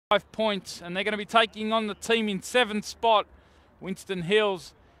5 points, and they're going to be taking on the team in 7th spot, Winston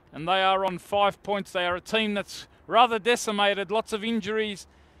Hills, and they are on 5 points. They are a team that's rather decimated, lots of injuries,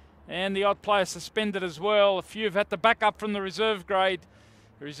 and the odd player suspended as well. A few have had to back up from the reserve grade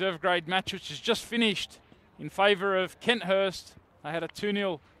match, which has just finished in favour of Kenthurst. They had a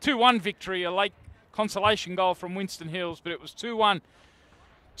 2-1 victory, a late consolation goal from Winston Hills, but it was 2-1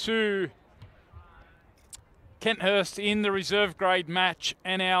 to Kenthurst in the reserve grade match.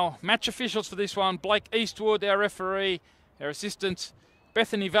 And our match officials for this one, Blake Eastwood, our referee, our assistants,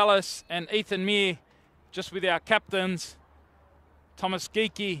 Bethany Vallis and Ethan Meir, just with our captains, Thomas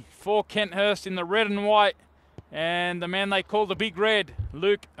Geeky for Kenthurst in the red and white, and the man they call the Big Red,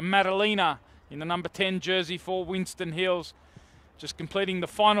 Luke Madalena, in the number 10 jersey for Winston Hills. Just completing the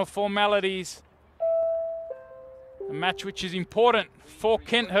final formalities. A match which is important for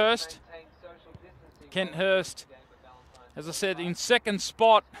Kenthurst. Kenthurst, as I said, in 2nd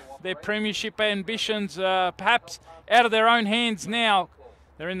spot. Their premiership ambitions perhaps out of their own hands now.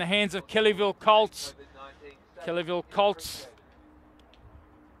 They're in the hands of Kellyville Colts. Kellyville Colts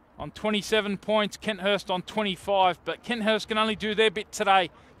on 27 points, Kenthurst on 25, but Kenthurst can only do their bit today.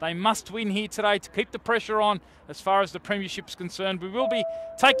 They must win here today to keep the pressure on as far as the premiership is concerned. We will be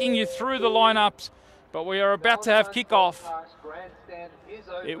taking you through the lineups, but we are about to have kickoff.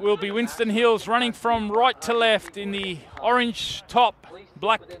 It will be Winston Hills running from right to left in the orange top,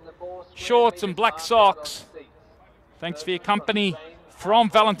 black shorts and black socks. Thanks for your company from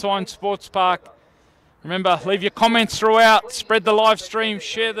Valentine Sports Park. Remember, leave your comments throughout, spread the live stream,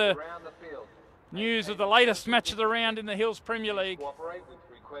 share the news of the latest match of the round in the Hills Premier League.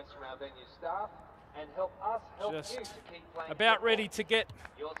 Just about ready to get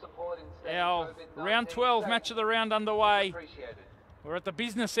our round 12 match of the round underway. We're at the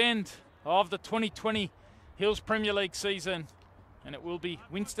business end of the 2020 Hills Premier League season, and it will be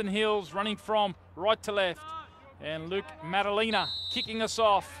Winston Hills running from right to left, and Luke Madalena kicking us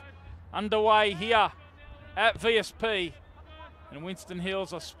off. Underway here at VSP. And Winston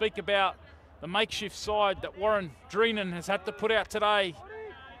Hills, I speak about the makeshift side that Warren Dreenan has had to put out today.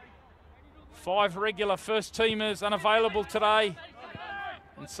 5 regular first teamers unavailable today,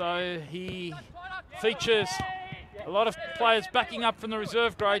 and so he features a lot of players backing up from the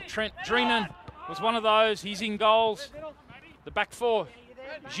reserve grade. Trent Dreenan was one of those. He's in goals. The back 4,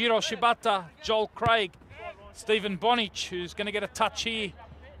 Jiro Shibata, Joel Craig, Stephen Bonich, who's going to get a touch here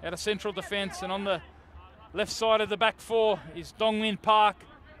out of central defence, and on the left side of the back 4 is Dongmin Park.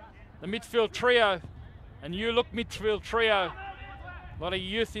 The midfield trio, a new look midfield trio. A lot of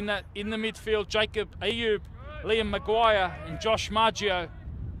youth in the midfield. Jacob Ayub, Liam Maguire and Josh Maggio.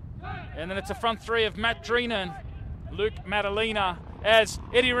 And then it's a front 3 of Matt Dreenan, Luke Madalena, as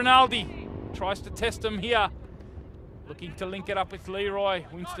Eddie Rinaldi tries to test him here. Looking to link it up with Leroy.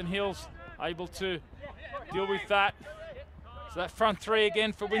 Winston Hills able to deal with that. So that front 3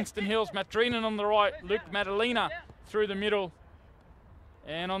 again for Winston Hills. Matt Dreenan on the right, Luke Madalena through the middle.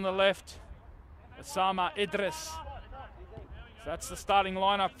 And on the left, Osama Idris. So that's the starting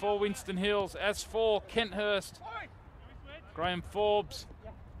lineup for Winston Hills. As for Kenthurst, Graham Forbes,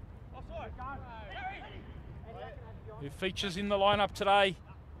 who features in the lineup today,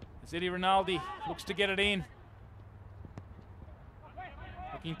 as Eddie Rinaldi looks to get it in.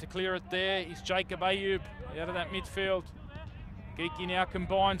 Looking to clear it there is Jacob Ayub out of that midfield. Geeky now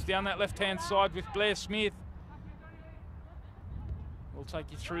combines down that left-hand side with Blair Smith. We'll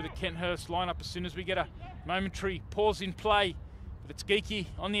take you through the Kenthurst lineup as soon as we get a momentary pause in play. But it's Geeky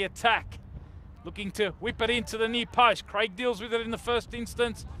on the attack, looking to whip it into the near post. Craig deals with it in the first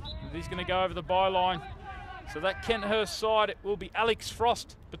instance, and he's going to go over the byline. So that Kenthurst side, it will be Alex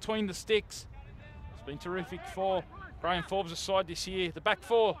Frost between the sticks. It's been terrific for Graham Forbes' side this year. The back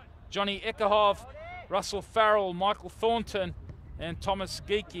 4, Johnny Ekahov, Russell Farrell, Michael Thornton and Thomas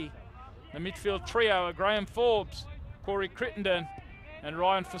Geeky. The midfield trio are Graham Forbes, Corey Crittenden and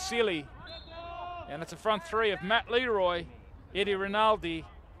Ryan Fusili. And it's a front 3 of Matt Leroy, Eddie Rinaldi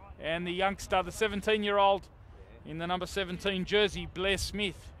and the youngster, the 17-year-old in the number 17 jersey, Blair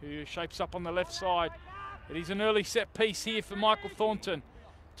Smith, who shapes up on the left side. It is an early set piece here for Michael Thornton.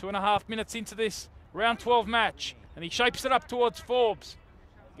 2.5 minutes into this round 12 match, and he shapes it up towards Forbes.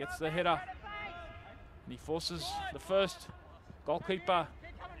 Gets the header, and he forces the first goalkeeper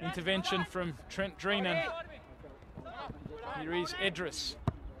intervention from Trent Dreenan. Here is Edris,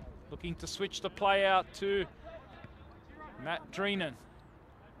 looking to switch the play out to Matt Dreenan.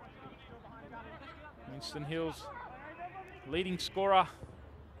 Winston Hills, leading scorer.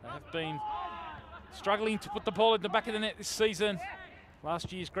 They have been struggling to put the ball in the back of the net this season.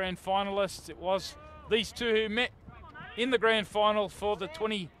 Last year's grand finalists, it was these two who met in the grand final for the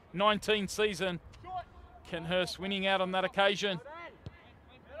 2019 season. KENTHURST winning out on that occasion.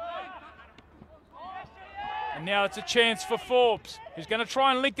 And now it's a chance for Forbes, who's going to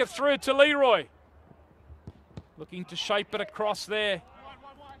try and link it through to Leroy. Looking to shape it across there.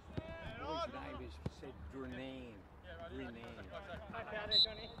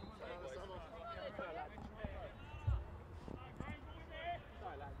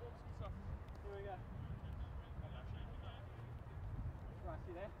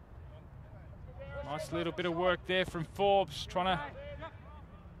 Nice little bit of work there from Forbes, trying to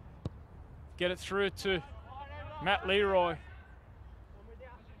get it through to Matt Leroy.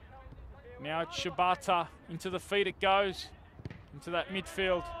 Now it's Shibata, into the feet it goes, into that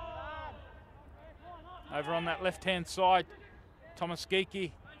midfield. Over on that left-hand side, Thomas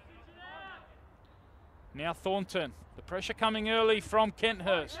Geekie. Now Thornton. The pressure coming early from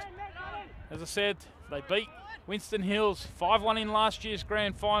KENTHURST. As I said, they beat Winston Hills 5-1 in last year's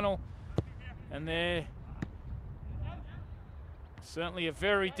grand final. And they're certainly a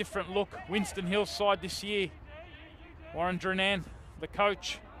very different look Winston Hills side this year. Warren Drenan, the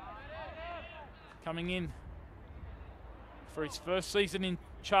coach, coming in for his first season in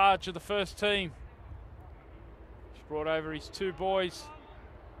charge of the first team. He's brought over his two boys,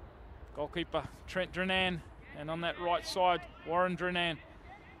 goalkeeper Trent Drenan, and on that right side, Warren Drenan.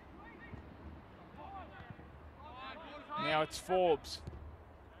 Now it's Forbes.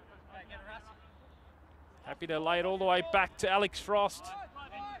 Happy to lay it all the way back to Alex Frost.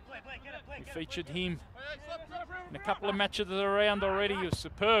 We featured him in a couple of matches around already. He was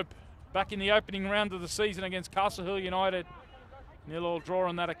superb back in the opening round of the season against Castle Hill United. 0-0 draw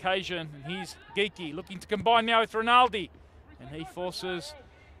on that occasion. And he's Geekie looking to combine now with Rinaldi. And he forces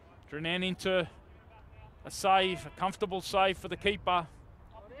Drenan into a save, a comfortable save for the keeper.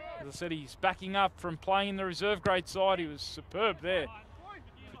 As I said, he's backing up from playing in the reserve grade side. He was superb there.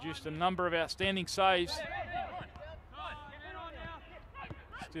 Produced a number of outstanding saves.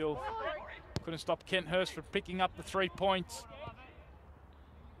 Still couldn't stop KENTHURST from picking up the 3 points.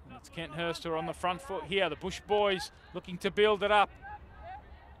 And it's KENTHURST who are on the front foot here. The Bush boys looking to build it up.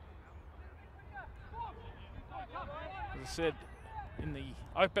 As I said in the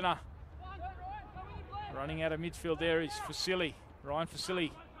opener, running out of midfield there is Fasili. Ryan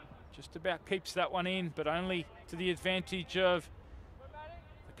Fasili just about keeps that one in, but only to the advantage of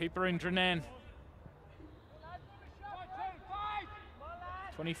the keeper in Drenan.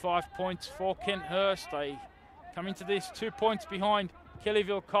 25 points for KENTHURST. They come into this 2 points behind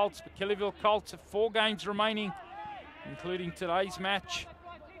Kellyville Colts, but Kellyville Colts have 4 games remaining, including today's match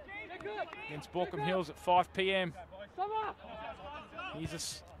against Borkham Hills at 5 p.m.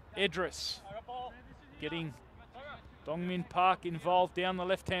 Here's Edris getting Dongmin Park involved down the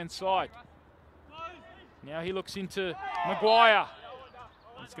left-hand side. Now he looks into Maguire.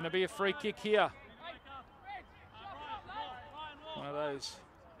 It's going to be a free kick here. One of those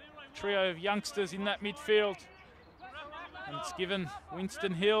trio of youngsters in that midfield. And it's given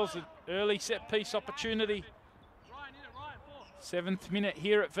Winston Hills an early set-piece opportunity. 7th minute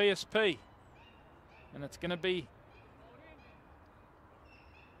here at VSP. And it's going to be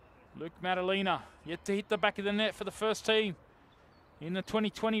Luke Madalena, yet to hit the back of the net for the first team in the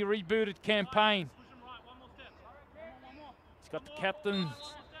 2020 rebooted campaign. He's got the captain's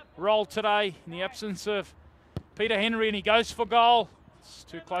role today in the absence of Peter Henry, and he goes for goal. It's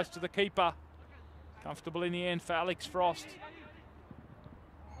too close to the keeper. Comfortable in the end for Alex Frost.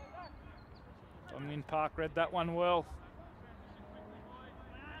 Dongmin Park read that one well.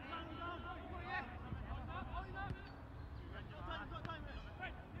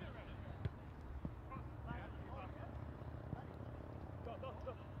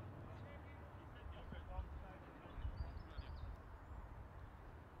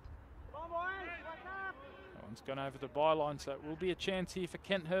 It's gone over the byline, so it will be a chance here for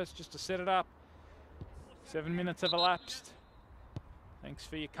KENTHURST just to set it up. 7 minutes have elapsed. Thanks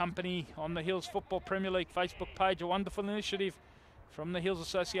for your company on the Hills Football Premier League Facebook page. A wonderful initiative from the Hills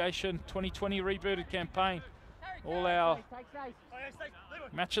Association 2020 rebooted campaign. All our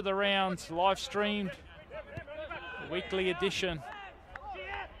match of the rounds live streamed, a weekly edition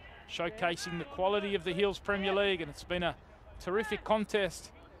showcasing the quality of the Hills Premier League, and it's been a terrific contest.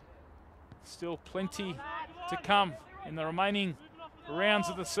 Still plenty to come in the remaining rounds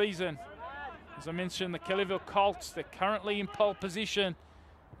of the season. As I mentioned, the Kellyville Colts, they're currently in pole position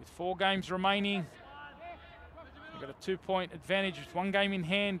with 4 games remaining. They've got a 2-point advantage with 1 game in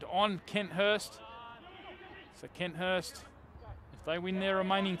hand on KENTHURST. So KENTHURST, if they win their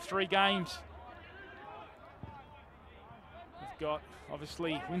remaining 3 games, they've got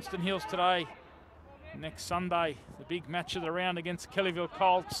obviously Winston Hills today next Sunday, the big match of the round against the Kellyville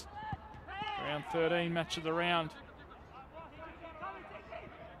Colts. Round 13 match of the round.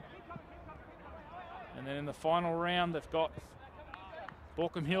 And then in the final round, they've got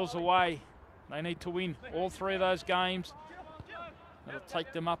Borkham Hills away. They need to win all 3 of those games. That'll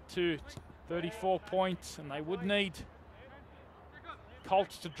take them up to 34 points, and they would need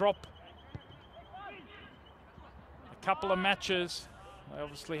Colts to drop a couple of matches. They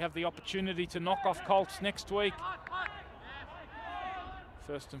obviously have the opportunity to knock off Colts next week.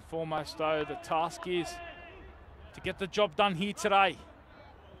 First and foremost, though, the task is to get the job done here today.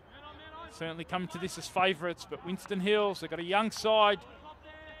 Certainly come to this as favourites, but Winston Hills, they've got a young side.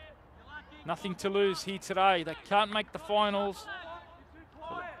 Nothing to lose here today. They can't make the finals.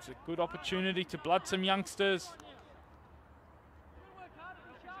 But it's a good opportunity to blood some youngsters.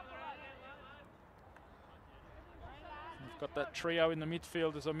 We've got that trio in the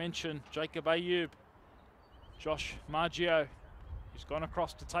midfield, as I mentioned. Jacob Ayub, Josh Maggio, who's gone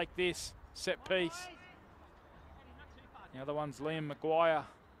across to take this set piece. The other one's Liam Maguire.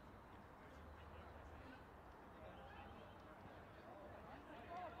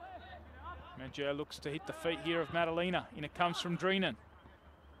 Maggio looks to hit the feet here of Madalena. In it comes from Dreenan.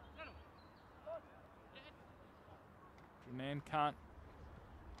 Dreenan can't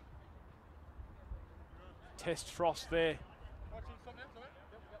test Frost there.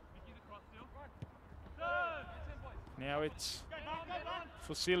 Now it's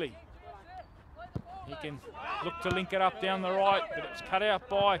Fusili. He can look to link it up down the right, but it's cut out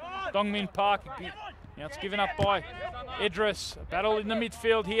by Dongmin Park. Now it's given up by Edris. A battle in the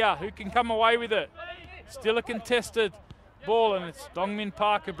midfield here. Who can come away with it? Still a contested ball, and it's Dongmin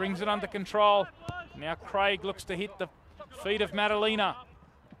Park who brings it under control. Now Craig looks to hit the feet of Madalena.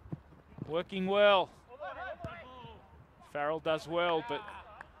 Working well. Farrell does well, but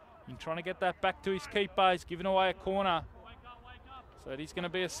in trying to get that back to his keeper, he's given away a corner. So it is going to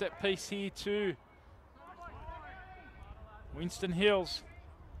be a set piece here too. Winston Hills.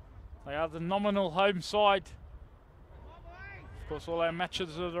 They are the nominal home side. Of course, all our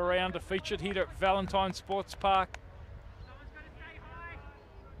matches of the round are featured here at Valentine Sports Park.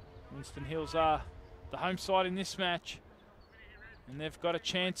 Winston Hills are the home side in this match, and they've got a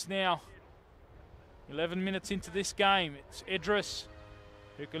chance now. 11 minutes into this game, it's Edris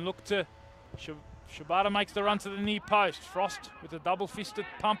who can look to... Shibata makes the run to the near post. Frost with a double-fisted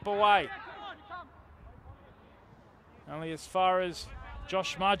pump away. Only as far as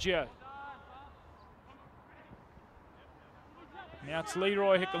Josh Maggio. Now it's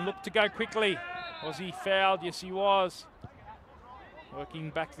Leroy who can look to go quickly. Was he fouled? Yes, he was.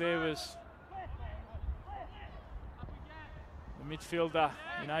 Working back there was the midfielder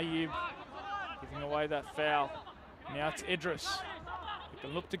in Ayub, giving away that foul. Now it's Edris. He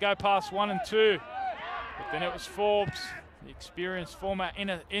can look to go past 1 and 2. But then it was Forbes, the experienced former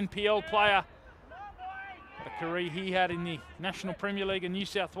NPL player. What a career he had in the National Premier League in New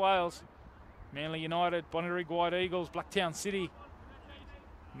South Wales. Manly United, Bonnyrigg White Eagles, Blacktown City.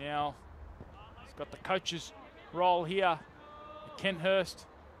 Now he's got the coach's role here at Kenthurst.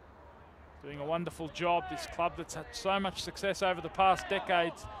 Doing a wonderful job. This club that's had so much success over the past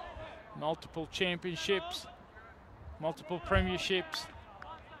decades. Multiple championships, multiple premierships.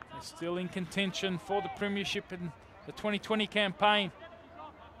 They're still in contention for the premiership in the 2020 campaign.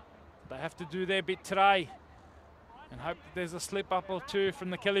 They have to do their bit today and hope that there's a slip up or two from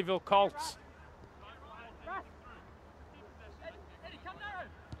the Kellyville Colts.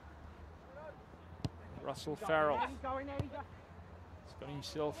 Russell Farrell. He's got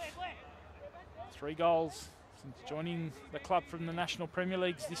himself 3 goals since joining the club from the National Premier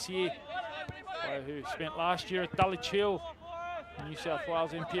Leagues this year. Player who spent last year at Dulwich Hill, New South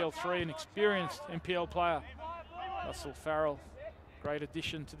Wales NPL 3, an experienced NPL player. Russell Farrell, great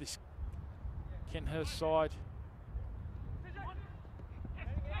addition to this Kenthurst side.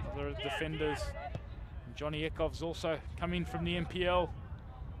 Other defenders, Johnny Ekov's also come in from the NPL.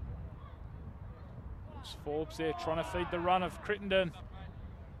 It's Forbes there trying to feed the run of Crittenden.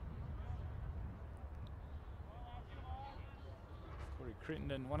 Corey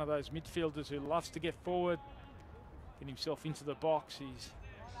Crittenden, one of those midfielders who loves to get forward, get himself into the box. He's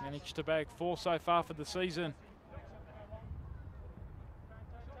managed to bag 4 so far for the season.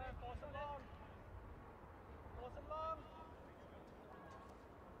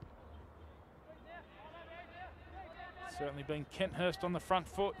 Certainly been Kenthurst on the front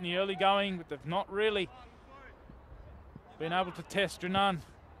foot in the early going, but they've not really been able to test Renan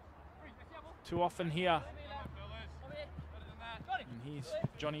too often here. And here's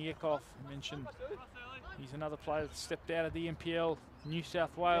Johnny Ekov, mentioned. He's another player that stepped out of the NPL. New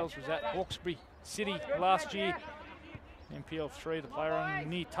South Wales, was at Hawkesbury City last year. NPL 3, the player on the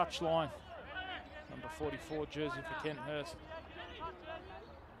near touchline. Number 44 jersey for Kenthurst.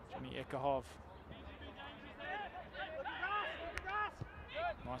 Johnny Ekahov.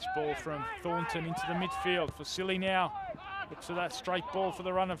 Nice ball from Thornton into the midfield for Silly now. Looks for that straight ball for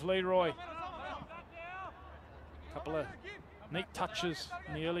the run of Leroy. Couple of neat touches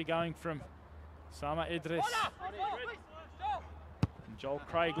in the early going from Sama Edris. And Joel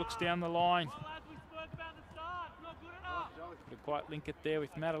Craig looks down the line. Could quite link it there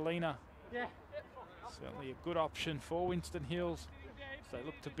with Madalena. Certainly a good option for Winston Hills as they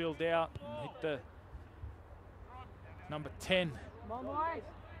look to build out and hit the number 10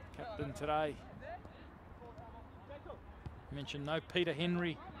 captain today. Mentioned no Peter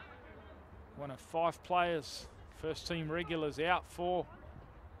Henry, one of 5 players, first team regulars out for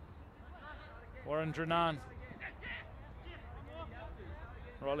Warren Drenan.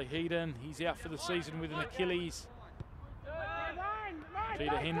 Riley Heaton, he's out for the season with an Achilles.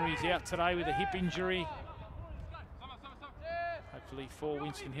 Peter Henry's out today with a hip injury. Hopefully for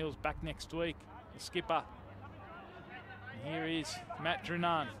Winston Hills back next week. The skipper. And here is Matt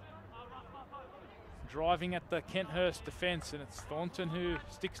Drenan driving at the Kenthurst defence, and it's Thornton who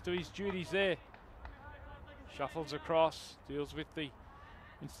sticks to his duties there. Shuffles across, deals with the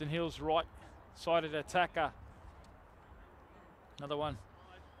Winston Hills right-sided attacker. Another one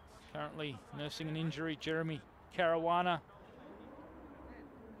currently nursing an injury, Jeremy Caruana.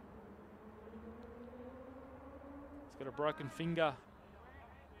 He's got a broken finger.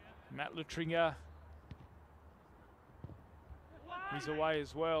 Matt Lutringer, he's away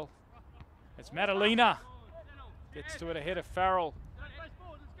as well. It's Madalena gets to it ahead of Farrell.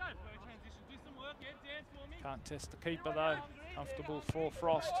 Can't test the keeper though. Comfortable for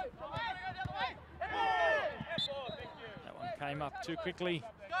Frost. That one came up too quickly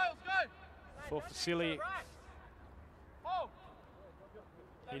for Facili.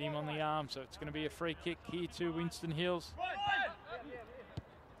 Hit him on the arm, so it's going to be a free kick here to Winston Hills.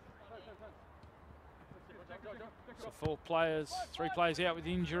 So 4 players, 3 players out with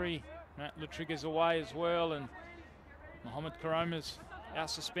injury. Matt Lutrigger's away as well, and Mohamed Karoma's out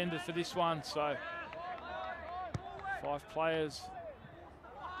suspended for this one, so 5 players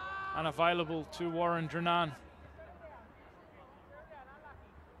unavailable to Warren Drenan.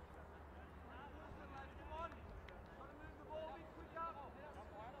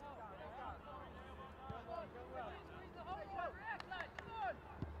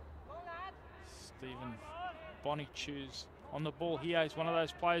 Stephen Bonich, who's on the ball here, is one of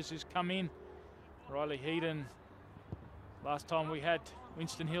those players who's come in. Riley Heaton. Last time we had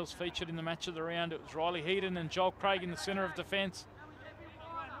Winston Hills featured in the match of the round, it was Riley Heaton and Joel Craig in the centre of defence.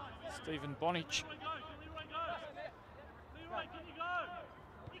 Stephen Bonich.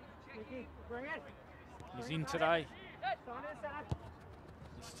 He's in today.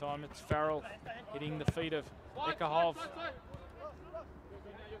 This time it's Farrell hitting the feet of Ekahov.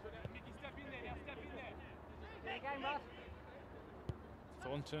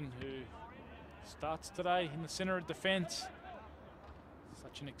 Thornton, who starts today in the centre of defence.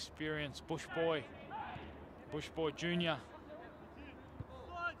 Such an experienced Bush boy Junior.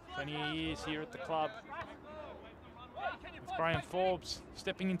 Plenty of years here at the club. With Graham Forbes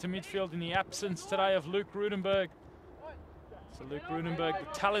stepping into midfield in the absence today of Luke Rudenberg. So Luke Rudenberg,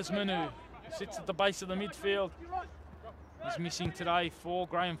 the talisman who sits at the base of the midfield, is missing today for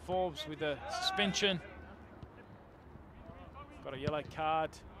Graham Forbes with a suspension. Got a yellow card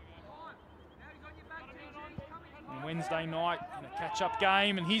on Wednesday night in a catch-up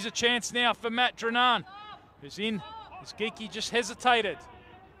game, and here's a chance now for Matt Drenan, who's in. As Geeky just hesitated.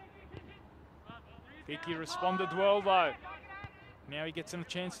 Geeky responded well though. Now he gets a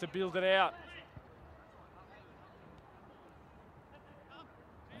chance to build it out.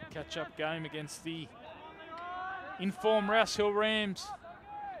 A catch-up game against the in-form Rouse Hill Rams.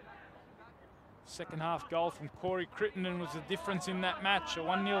 Second half goal from Corey Crittenden was the difference in that match. A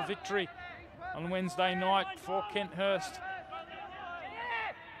 1-0 victory on Wednesday night for Kenthurst.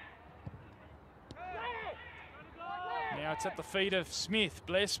 Now it's at the feet of Smith.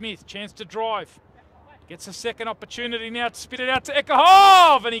 Blair Smith, chance to drive. Gets a second opportunity now to spit it out to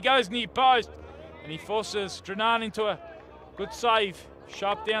Ekahov, and he goes near post. And he forces Drenan into a good save.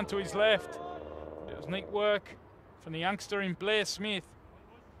 Sharp down to his left. It was neat work from the youngster in Blair Smith.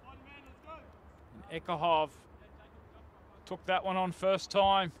 Ekahov took that one on first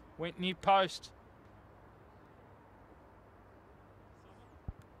time, went near post.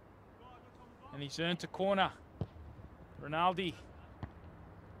 And he's earned a corner. Rinaldi,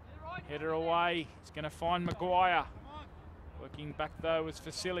 header away. He's going to find Maguire. Working back though was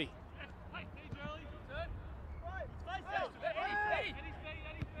Facili.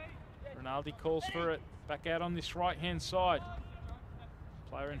 Rinaldi calls for it. Back out on this right-hand side.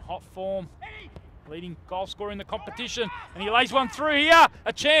 Player in hot form. Leading goal scorer in the competition. And he lays one through here.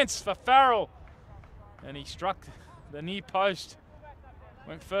 A chance for Farrell. And he struck the near post.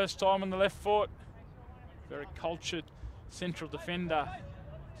 Went first time on the left foot. Very cultured central defender.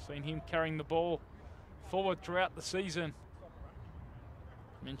 Seen him carrying the ball forward throughout the season.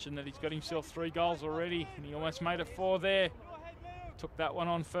 Mentioned that he's got himself 3 goals already, and he almost made it 4 there. Took that one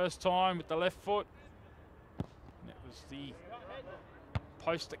on first time with the left foot. And it was the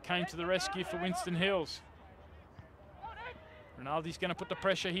post that came to the rescue for Winston Hills. Rinaldi's going to put the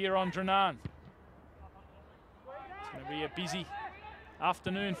pressure here on Dranan. It's going to be a busy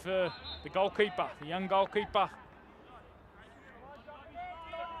afternoon for the goalkeeper, the young goalkeeper,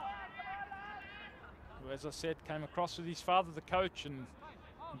 who, as I said, came across with his father, the coach, and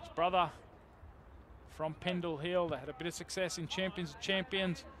his brother from Pendle Hill. They had a bit of success in Champions of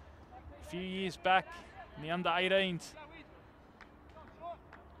Champions a few years back in the under-18s.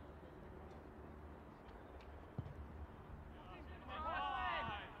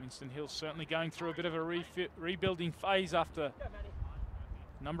 Winston Hill's certainly going through a bit of a rebuilding phase after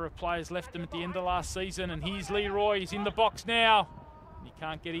a number of players left them at the end of last season. And here's Leroy, he's in the box now. He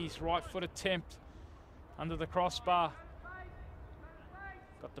can't get his right foot attempt under the crossbar.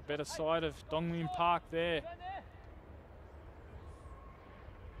 Got the better side of Donglim Park there.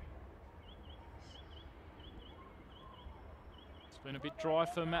 It's been a bit dry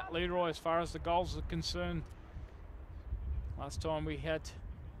for Matt Leroy as far as the goals are concerned. Last time we had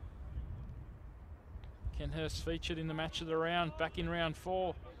Kenthurst featured in the match of the round, back in round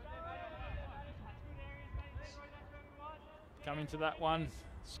 4. Coming to that one,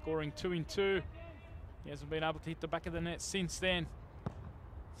 scoring 2 in 2. He hasn't been able to hit the back of the net since then.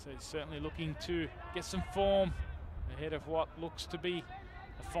 So he's certainly looking to get some form ahead of what looks to be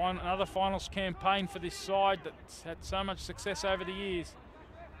another finals campaign for this side that's had so much success over the years.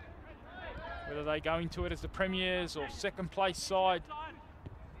 Whether they go into it as the premiers or second place side,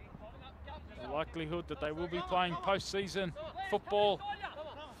 the likelihood that they will be playing postseason football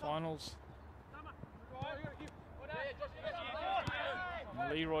finals.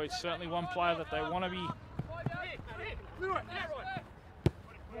 And Leroy is certainly one player that they want to be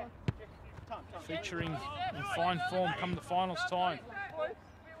featuring in fine form come the finals time.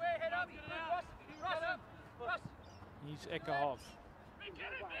 Here's Ekerhov.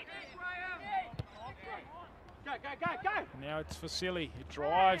 Now it's Vasily. He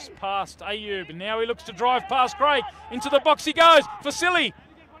drives past Ayub, and now he looks to drive past Gray. Into the box he goes. Vasily.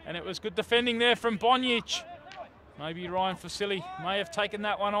 And it was good defending there from Bonjic. Maybe Ryan Vasily may have taken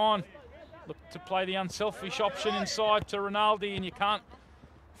that one on. Looked to play the unselfish option inside to Rinaldi, and you can't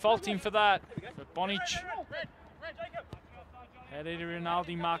fault him for that. But Bonjic had Eddie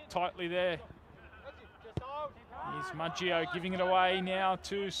Rinaldi marked tightly there. Here's Maggio giving it away now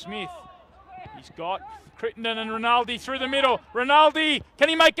to Smith. He's got Crittenden and Rinaldi through the middle. Rinaldi, can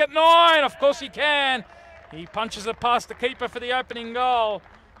he make it 9? Of course he can. He punches it past the keeper for the opening goal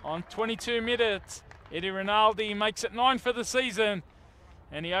on 22 minutes. Eddie Rinaldi makes it 9 for the season.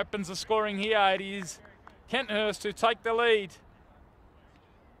 And he opens the scoring here. It is Kenthurst who take the lead.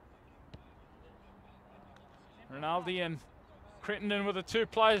 Rinaldi and Crittenden were the 2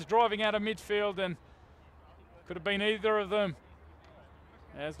 players driving out of midfield, and could have been either of them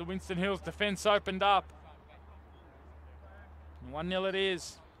as the Winston Hills defence opened up. 1-0 it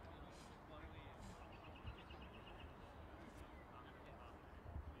is.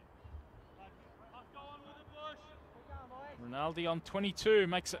 Rinaldi on 22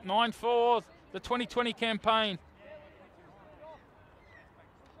 makes it 9 for the 2020 campaign.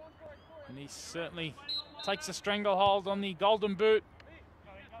 And he certainly takes a stranglehold on the golden boot.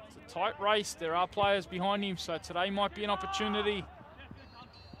 It's a tight race. There are players behind him, so today might be an opportunity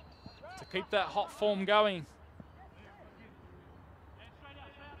to keep that hot form going.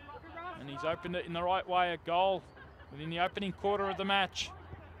 And he's opened it in the right way, a goal within the opening quarter of the match.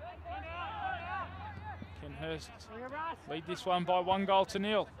 Kenthurst lead this one by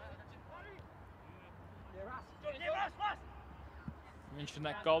 1-0. Mentioned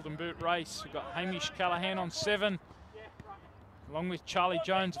that golden boot race. We've got Hamish Callaghan on 7, along with Charlie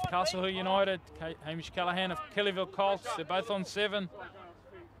Jones of Castle Hill United, Hamish Callaghan of Kellyville Colts. They're both on 7.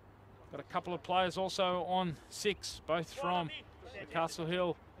 Got a couple of players also on 6, both from the Castle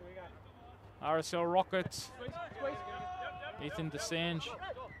Hill RSL Rockets. Ethan DeSange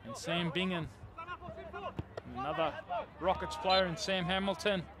and Sam Bingen. And another Rockets player in Sam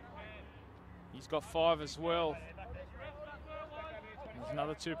Hamilton. He's got 5 as well. There's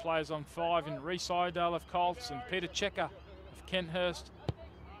another 2 players on 5 in Reese Iredale of Colts and Peter Checker of Kenthurst.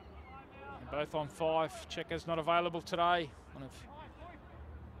 Both on 5. Checker's not available today. One of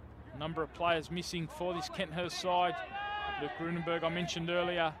a number of players missing for this Kenthurst side. Luke Grunenberg I mentioned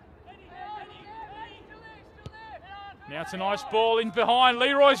earlier. Now it's a nice ball in behind.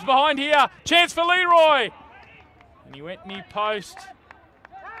 Leroy's behind here. Chance for Leroy. And he went near post.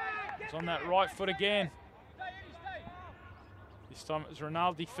 He's on that right foot again. This time it was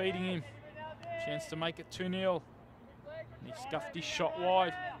Rinaldi feeding him. Chance to make it 2-0. And he scuffed his shot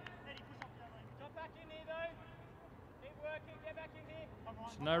wide.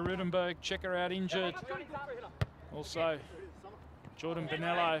 So no Rudenberg. Checker out injured. Also Jordan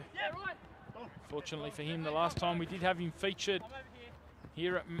Bonello. Fortunately for him, the last time we did have him featured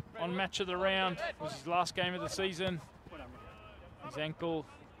here on Match of the Round was his last game of the season. His ankle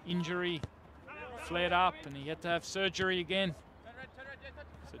injury flared up and he had to have surgery again.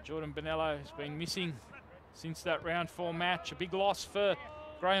 So Jordan Bonello has been missing since that round 4 match. A big loss for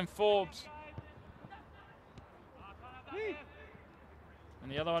Graham Forbes. And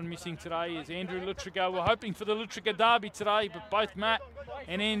the other one missing today is Andrew Lutrigo. We're hoping for the Lutrigo derby today, but both Matt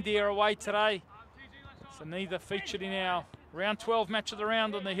and Andy are away today. So neither featured in our round 12 Match of the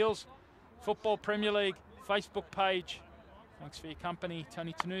Round on the Hills Football Premier League Facebook page. Thanks for your company.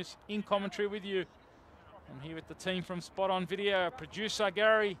 Tony Tanous in commentary with you. I'm here with the team from Spot On Video. Our producer,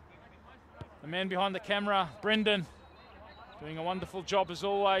 Gary. The man behind the camera, Brendan. Doing a wonderful job as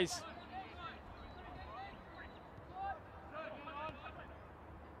always.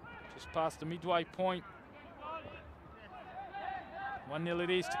 Just past the midway point. 1-0 it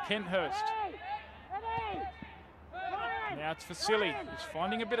is to Kenthurst. Now it's Vasily, who's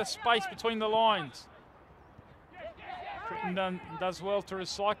finding a bit of space between the lines. Crittenden does well to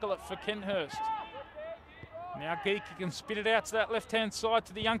recycle it for Kenthurst. Now Geek, he can spit it out to that left-hand side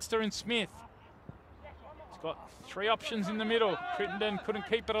to the youngster in Smith. He's got 3 options in the middle. Crittenden couldn't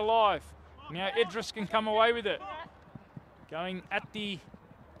keep it alive. Now Edris can come away with it. Going at the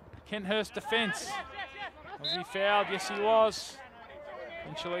Kenthurst defence. Was he fouled? Yes, he was.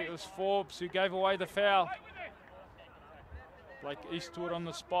 Eventually it was Forbes who gave away the foul. Blake Eastwood on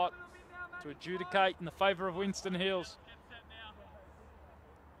the spot to adjudicate in the favour of Winston Hills.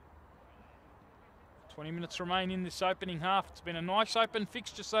 20 minutes remain in this opening half. It's been a nice open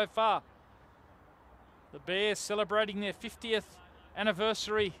fixture so far. The Bears celebrating their 50th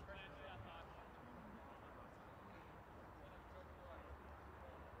anniversary.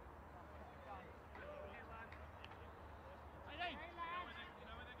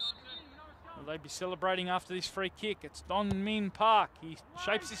 Will they be celebrating after this free kick? It's Don Min Park. He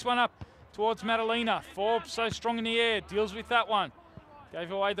shapes this one up towards Madalena. Forbes so strong in the air, deals with that one.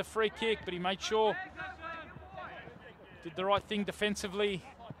 Gave away the free kick, but he made sure did the right thing defensively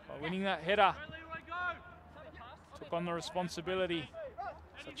by winning that header. Took on the responsibility.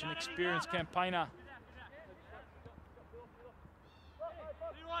 Such an experienced campaigner.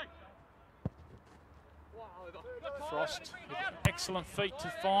 Frost with excellent feet to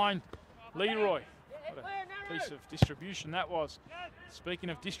find Leroy. What a piece of distribution that was. Speaking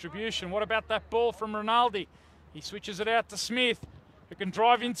of distribution, what about that ball from Rinaldi? He switches it out to Smith, who can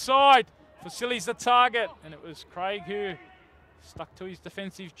drive inside. Vasily's the target, and it was Craig who stuck to his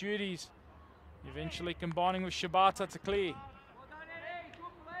defensive duties, eventually combining with Shibata to clear.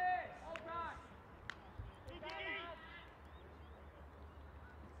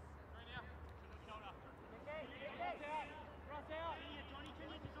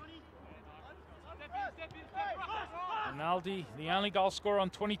 Rinaldi, the only goal scorer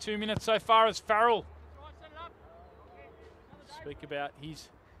on 22 minutes so far, is Farrell. Speak about his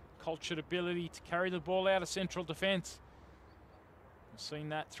cultured ability to carry the ball out of central defence. We've seen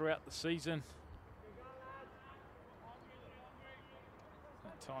that throughout the season.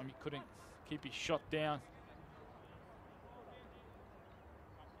 That time he couldn't keep his shot down.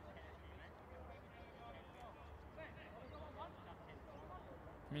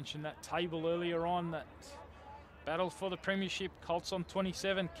 Mentioned that table earlier on, that battle for the premiership. Colts on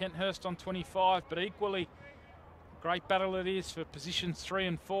 27, Kenthurst on 25, but equally great battle it is for positions 3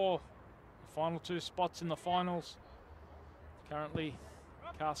 and 4. The final 2 spots in the finals. Currently,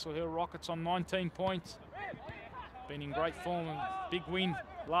 Castle Hill Rockets on 19 points. Been in great form, and big win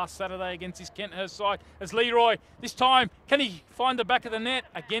last Saturday against his Kenthurst side. As Leroy, this time, can he find the back of the net?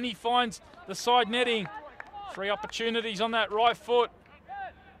 Again, he finds the side netting. 3 opportunities on that right foot.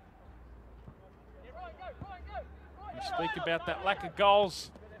 We speak about that lack of goals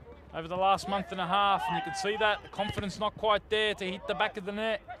over the last month and a half, and you can see that the confidence not quite there to hit the back of the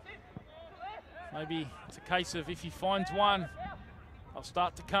net. Maybe it's a case of if he finds one, they'll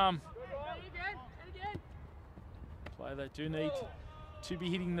start to come. Player they do need to be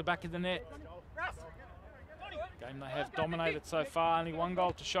hitting the back of the net. Game they have dominated so far, only 1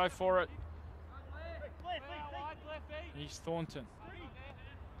 goal to show for it. Here's Thornton.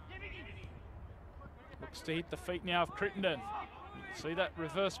 Looks to hit the feet now of Crittenden. You can see that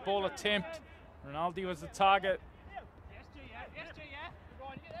reverse ball attempt. Rinaldi was the target.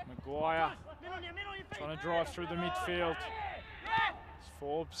 Maguire trying to drive through the midfield. It's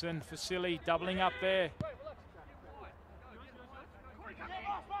Forbes and Vasili doubling up there.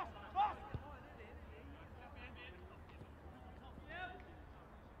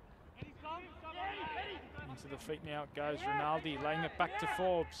 Into the feet now it goes. Rinaldi laying it back to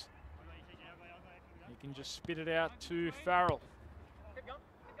Forbes. He can just spit it out to Farrell.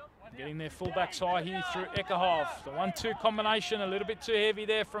 Getting their fullbacks high here through Ekerhoff. The 1-2 combination, a little bit too heavy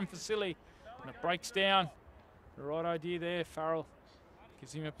there from Vasili. And it breaks down. The right idea there. Farrell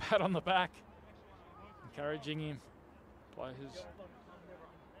gives him a pat on the back, encouraging him. Player who's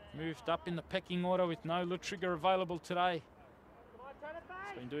moved up in the pecking order with no Lutriger available today.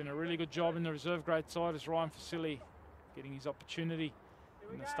 He's been doing a really good job in the reserve grade side as Ryan Vasili getting his opportunity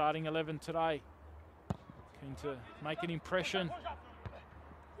in the starting 11 today. Keen to make an impression.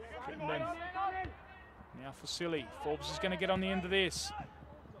 Now Vasili. Forbes is going to get on the end of this.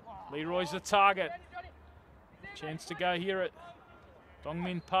 Leroy's the target. Chance to go here at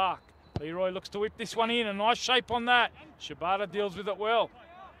Dongmin Park. Leroy looks to whip this one in. A nice shape on that. Shibata deals with it well.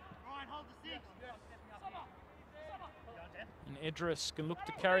 And Edris can look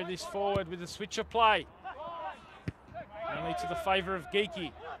to carry this forward with a switch of play. Only to the favour of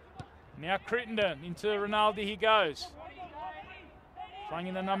Geeky. Now Crittenden into Rinaldi he goes. Playing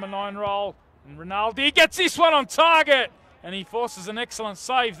in the number 9 role. And Rinaldi gets this one on target. And he forces an excellent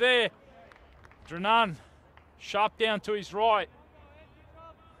save there. Drenan sharp down to his right.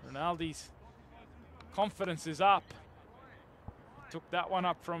 Rinaldi's confidence is up. He took that one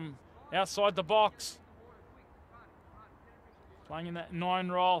up from outside the box. Playing in that 9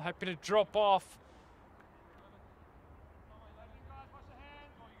 role. Happy to drop off.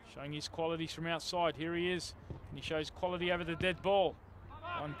 Showing his qualities from outside. Here he is. And he shows quality over the dead ball.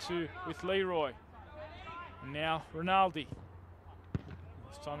 1-2 with Leroy. And now Rinaldi.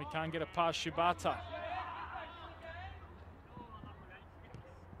 This time he can't get it past Shibata.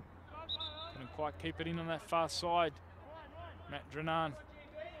 Couldn't quite keep it in on that far side. Matt Drenan.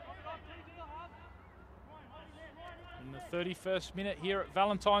 In the 31st minute here at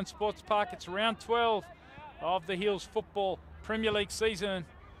Valentine Sports Park, it's round 12 of the Hills Football Premier League season.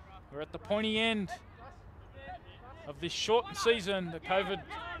 We're at the pointy end of this shortened season. The COVID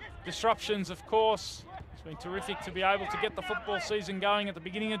disruptions, of course. It's been terrific to be able to get the football season going at the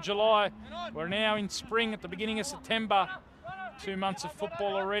beginning of July. We're now in spring at the beginning of September. 2 months of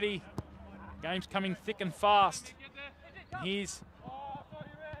football already. Games coming thick and fast. Here's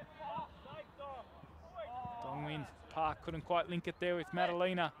Dongmin Park couldn't quite link it there with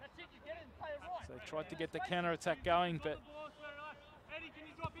Madalena. So they tried to get the counter-attack going, but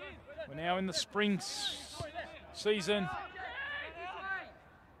we're now in the spring season.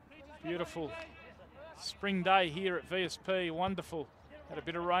 Beautiful spring day here at VSP, wonderful. Had a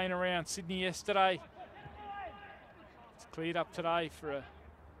bit of rain around Sydney yesterday. It's cleared up today for a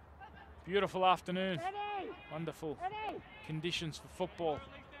beautiful afternoon. Wonderful conditions for football.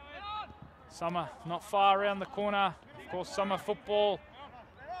 Summer not far around the corner. Of course, summer football.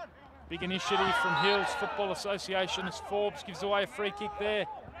 Big initiative from Hills Football Association as Forbes gives away a free kick there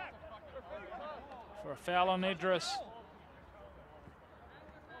for a foul on Edris.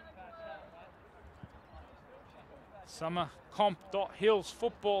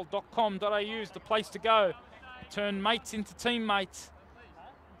 Summercomp.hillsfootball.com.au is the place to go. Turn mates into teammates.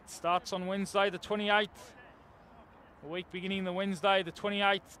 It starts on Wednesday the 28th. The week beginning the Wednesday the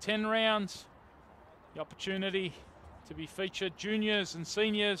 28th, 10 rounds. The opportunity to be featured juniors and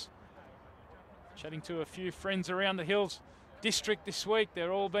seniors. Chatting to a few friends around the Hills district this week.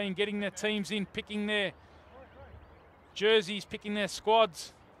 They're all been getting their teams in, picking their jerseys, picking their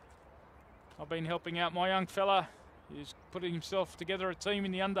squads. I've been helping out my young fella who's putting himself together a team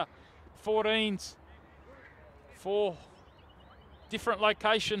in the under 14s. 4 different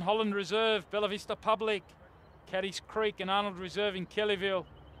location, Holland Reserve, Bella Vista Public, Caddies Creek and Arnold Reserve in Kellyville.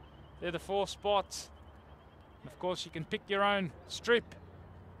 They're the 4 spots. And of course you can pick your own strip.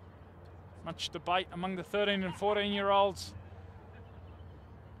 Much debate among the 13 and 14-year-olds.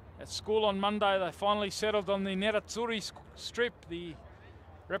 At school on Monday, they finally settled on the Nerazzurri strip, the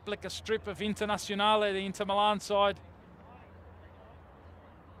replica strip of Internazionale, the Inter Milan side.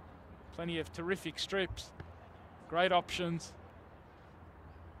 Plenty of terrific strips, great options.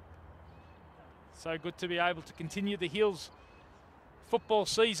 So good to be able to continue the Hills football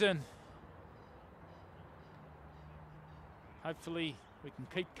season. Hopefully we can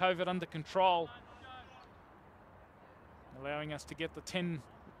keep COVID under control, allowing us to get the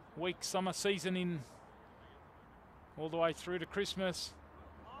 10-week summer season in all the way through to Christmas.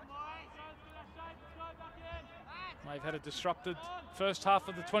 They've had a disrupted first half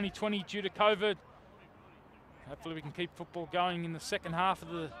of the 2020 due to COVID. Hopefully we can keep football going in the second half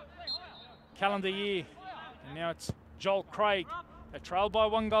of the calendar year. And now it's Joel Craig. They trail by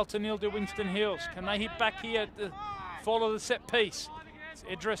 1-0 to Winston Hills. Can they hit back here at the fall of the set piece? It's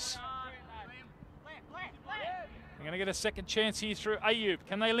Idris. They're going to get a second chance here through Ayub.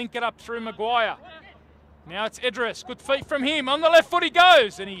 Can they link it up through Maguire? Now it's Idris. Good feet from him. On the left foot he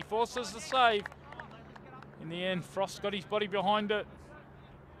goes, and he forces the save. In the end, Frost got his body behind it.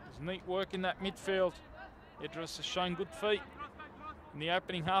 There's neat work in that midfield. Idris has shown good feet in the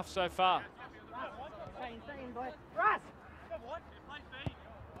opening half so far.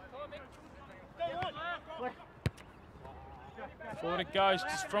 Forward it goes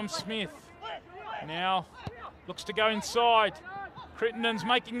just from Smith. Now looks to go inside. Crittenden's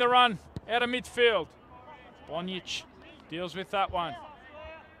making the run out of midfield. Bonjic deals with that one.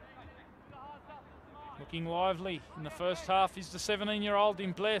 Looking lively in the first half is the 17-year-old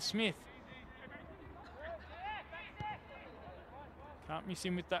in Blair Smith. Can't miss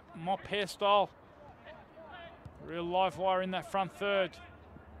him with that mop hairstyle. Real live wire in that front third.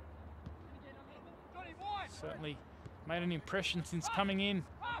 Certainly made an impression since coming in.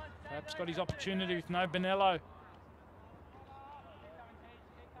 Perhaps got his opportunity with no Bonello.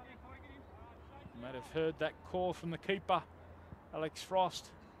 You might have heard that call from the keeper, Alex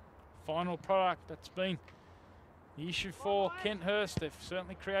Frost. Final product, that's been the issue for Kenthurst. They've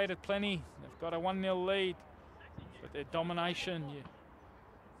certainly created plenty. They've got a 1-0 lead, but their domination, you're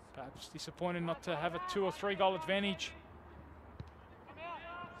perhaps disappointed not to have a 2 or 3 goal advantage.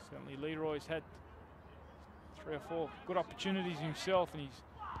 Certainly Leroy's had 3 or 4 good opportunities himself, and he's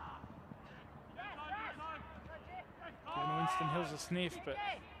given Winston Hills a sniff, but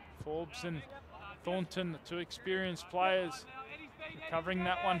Forbes and Thornton, the 2 experienced players, covering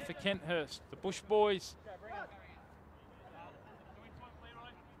that one for Kenthurst. The Bush boys.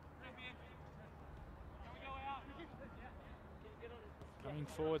 Coming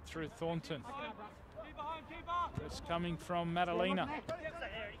forward through Thornton. It's coming from Madalena.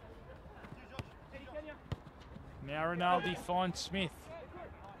 Now Rinaldi finds Smith.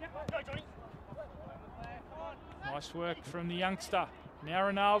 Nice work from the youngster. Now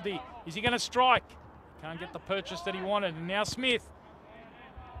Rinaldi. Is he going to strike? Can't get the purchase that he wanted. And now Smith.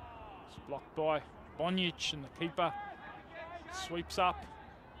 It's blocked by Bonjic, and the keeper sweeps up.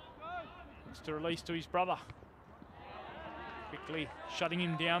 Looks to release to his brother. Quickly shutting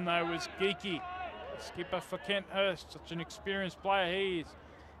him down though was Geeky, skipper for Kenthurst. Such an experienced player he is.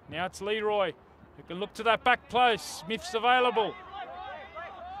 Now it's Leroy, who can look to that back post. Smith's available.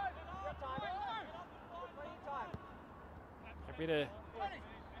 Happy to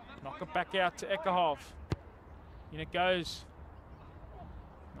knock it back out to Ekerhoff. In it goes.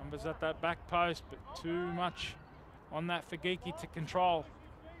 Numbers at that back post, but too much on that for Geeky to control.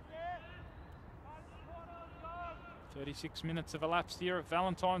 36 minutes have elapsed here at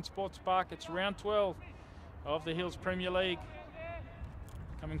Valentine Sports Park. It's round 12 of the Hills Premier League.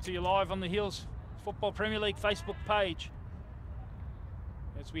 Coming to you live on the Hills Football Premier League Facebook page,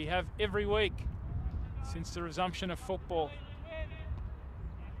 as we have every week since the resumption of football.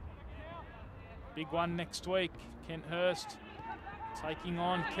 Big one next week. Kenthurst taking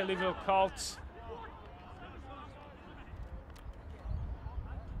on Kellyville Colts.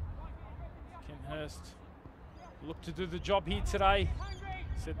 Kenthurst look to do the job here today.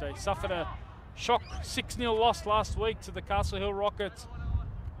 Said they suffered a shock 6-0 loss last week to the Castle Hill Rockets.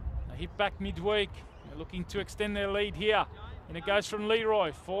 They hit back midweek. They're looking to extend their lead here. And it goes from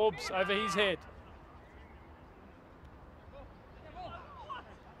Leroy. Forbes over his head.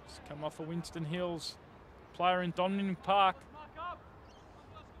 It's come off of Winston Hills. Player in Dominion Park.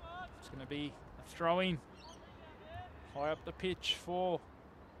 It's going to be a throw-in high up the pitch for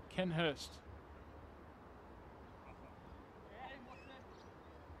Kenthurst.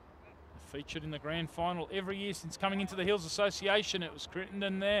 Featured in the grand final every year since coming into the Hills Association. It was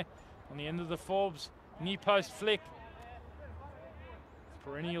Crittenden there on the end of the Forbes near post flick.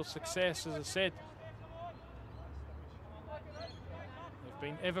 Perennial success, as I said. They've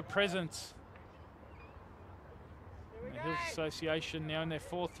been ever present in the Hills Association, now in their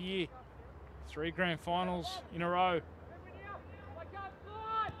 4th year. 3 grand finals in a row.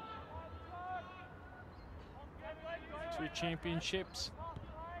 2 championships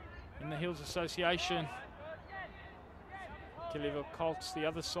in the Hills Association. Killyville Colts, the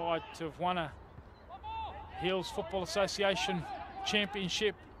other side, to have won a Hills Football Association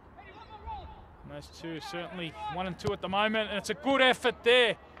championship. And those two certainly 1 and 2 at the moment, and it's a good effort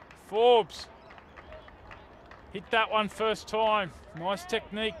there. Forbes hit that one first time. Nice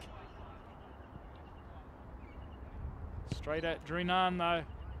technique. Straight at Drinan though.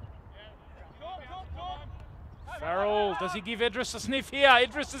 Farrell, does he give Idris a sniff here?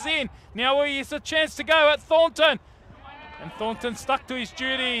 Idris is in. Now he has a chance to go at Thornton. And Thornton stuck to his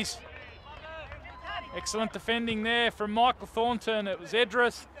duties. Excellent defending there from Michael Thornton. It was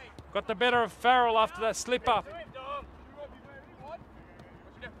Idris. Got the better of Farrell after that slip up.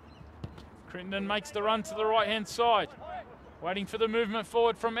 Crittenden makes the run to the right-hand side. Waiting for the movement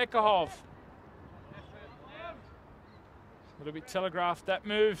forward from Ekahov. A little bit telegraphed, that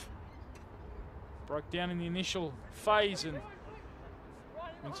move. Broke down in the initial phase, and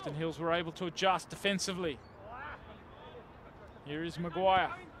Winston Hills were able to adjust defensively. Here is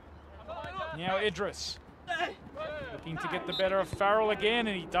Maguire. Now Idris. Looking to get the better of Farrell again,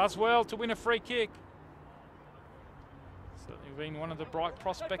 and he does well to win a free kick. Certainly been one of the bright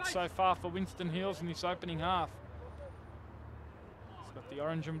prospects so far for Winston Hills in this opening half. He's got the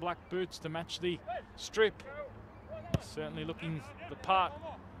orange and black boots to match the strip. Certainly looking the part.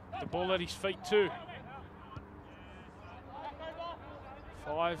 The ball at his feet too.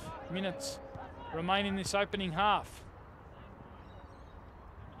 5 minutes remain in this opening half.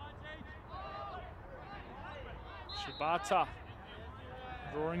 Shibata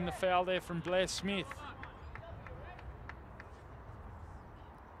drawing the foul there from Blair Smith.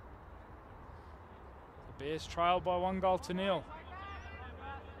 The Bears trail by 1-0.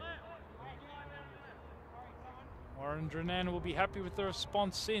 Warren Drinan will be happy with the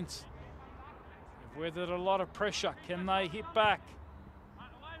response since. They've weathered a lot of pressure. Can they hit back?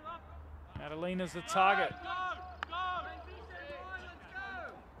 Madalena's the target.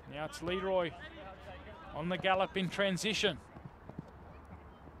 Now it's Leroy on the gallop in transition.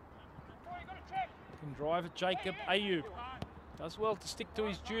 Can drive it, Jacob Ayub. Does well to stick to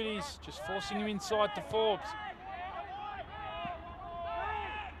his duties, just forcing him inside to Forbes.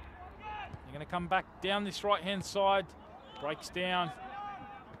 They're going to come back down this right-hand side. Breaks down.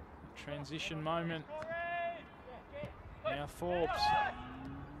 Transition moment. Now Forbes.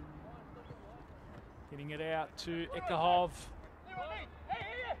 Getting it out to Ekahov.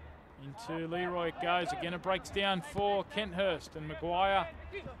 Into Leroy it goes. Again it breaks down for Kenthurst and Maguire.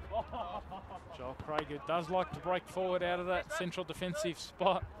 Joel Craig does like to break forward out of that central defensive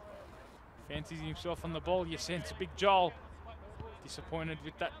spot. Fancies himself on the ball. You sense Big Joel disappointed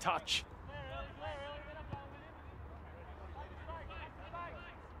with that touch.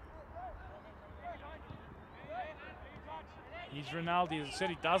 Here's Rinaldi. As I said,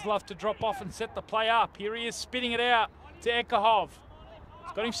 he does love to drop off and set the play up. Here he is spitting it out to Ekahov.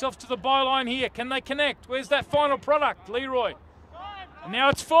 He's got himself to the byline here. Can they connect? Where's that final product? Leroy. And now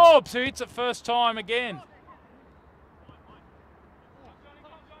it's Forbes who hits it first time again.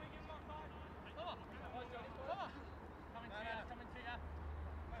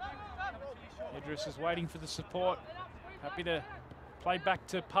 Idris is waiting for the support. Happy to play back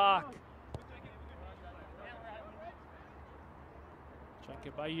to Park.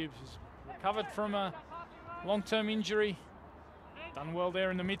 Jacob Ayub has recovered from a long-term injury. Done well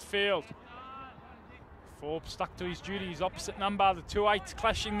there in the midfield. Forbes stuck to his duties, opposite number, the 2-8s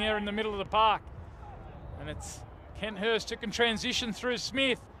clashing there in the middle of the park. And it's Kenthurst who can transition through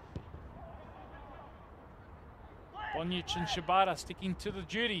Smith. Bonic and Shibata sticking to the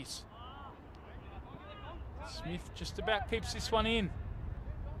duties. Smith just about keeps this one in.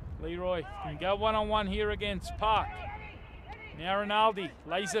 Leroy can go one-on-one here against Park. Now Rinaldi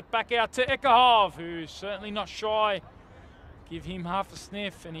lays it back out to Ekahov, who's certainly not shy. Give him half a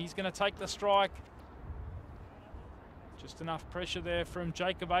sniff and he's going to take the strike. Just enough pressure there from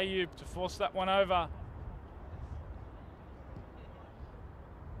Jacob Ayub to force that one over.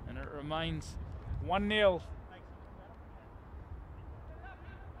 And it remains 1-0.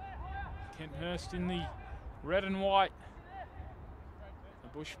 Kenthurst in the red and white. The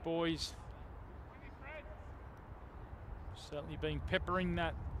Bush boys certainly been peppering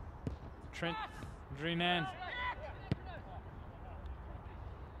that Trent Drinan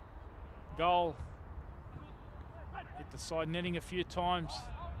goal. Hit the side netting a few times.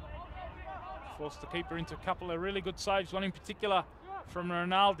 Forced the keeper into a couple of really good saves, one in particular from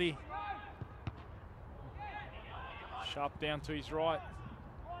Rinaldi. Sharp down to his right.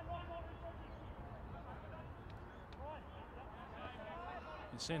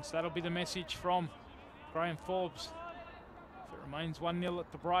 In a sense, that'll be the message from Graham Forbes. If it remains 1-0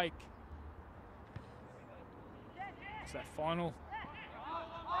 at the break. It's that final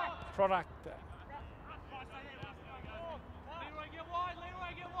product.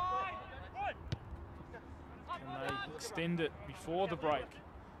 Can they extend it before the break?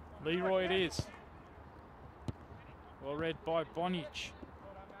 Leroy it is. Well read by Bonic.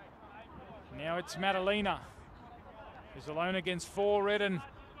 Now it's Madalena, who's alone against 4 red and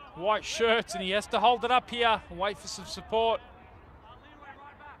white shirts, and he has to hold it up here and wait for some support.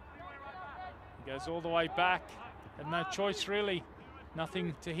 He goes all the way back, had no choice really,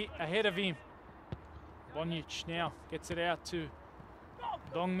 nothing to hit ahead of him. Bonic now gets it out to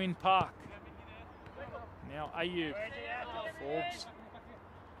Dongmin Park. Now Ayub, Forbes.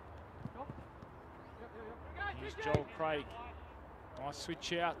 Here's Joel Craig. Nice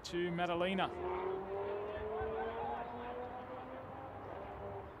switch out to Madalena.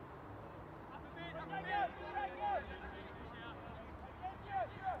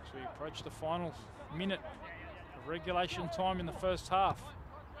 As we approach the final minute of regulation time in the first half.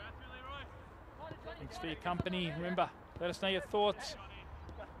 Thanks for your company. Remember, let us know your thoughts.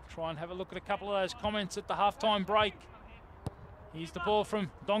 Try and have a look at a couple of those comments at the halftime break. Here's the ball from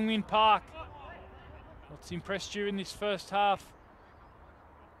Dongmin Park. What's impressed you in this first half?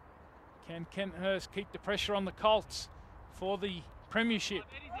 Can Kenthurst keep the pressure on the Colts for the premiership?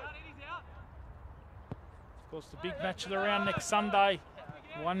 Of course, the big match of the round next Sunday,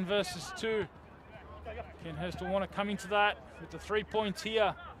 1 versus 2. Kenthurst will want to come into that with the 3 points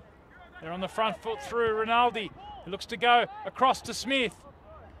here. They're on the front foot through Rinaldi, who looks to go across to Smith.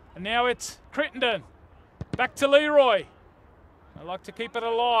 And now it's Crittenden. Back to Leroy. They like to keep it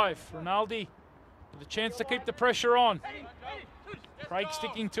alive. Rinaldi with a chance to keep the pressure on. Craig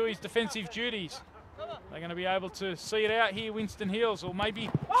sticking to his defensive duties. They're going to be able to see it out here, Winston Hills, or maybe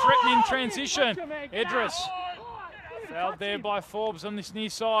threatening transition. Edris fouled there by Forbes on this near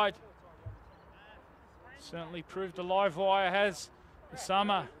side. Certainly proved the live wire has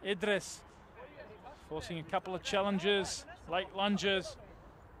Osama Edris, forcing a couple of challenges, late lunges.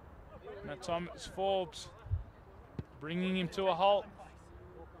 And that time it was Forbes bringing him to a halt.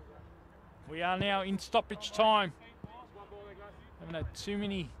 We are now in stoppage time. Haven't had too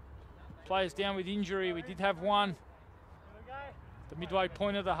many players down with injury. We did have one at the midway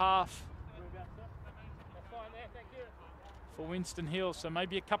point of the half for Winston Hills, so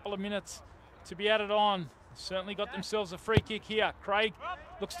maybe a couple of minutes to be added on. Certainly got themselves a free kick here. Craig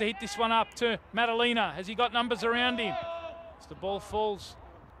looks to hit this one up to Madalena. Has he got numbers around him? As the ball falls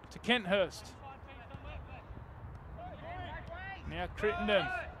to Kenthurst. Now Crittenden.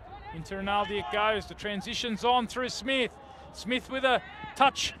 Into Rinaldi it goes. The transition's on through Smith. Smith with a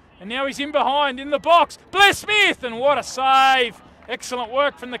touch, and now he's in behind, in the box. Blair Smith, and what a save. Excellent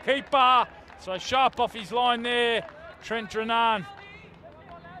work from the keeper. So sharp off his line there, Trent Drenan.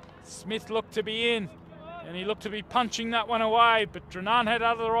 Smith looked to be in, and he looked to be punching that one away, but Drenan had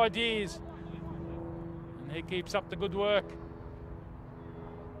other ideas. And he keeps up the good work.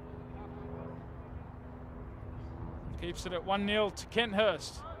 Keeps it at 1-0 to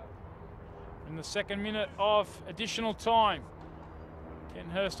Kenthurst in the 2nd minute of additional time.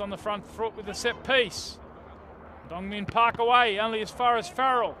 Kenthurst on the front foot with a set piece. Dongmin Park away, only as far as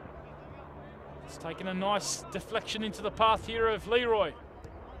Farrell. It's taken a nice deflection into the path here of Leroy.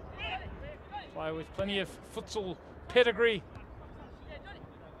 Player with plenty of futsal pedigree.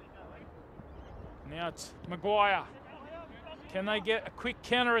 Now it's Maguire. Can they get a quick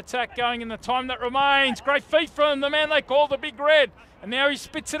counter-attack going in the time that remains? Great feet from the man they call the Big Red. And now he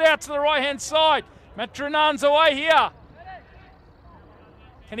spits it out to the right-hand side. Matt Drenan's away here.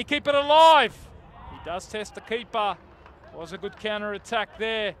 Can he keep it alive? He does test the keeper. Was a good counter-attack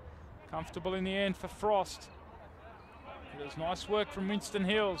there. Comfortable in the end for Frost. It was nice work from Winston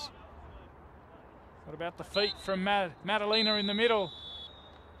Hills. What about the feet from Madalena in the middle?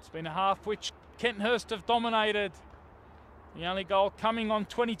 It's been a half which Kenthurst have dominated. The only goal coming on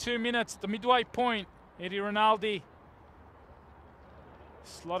 22 minutes, the midway point. Eddie Rinaldi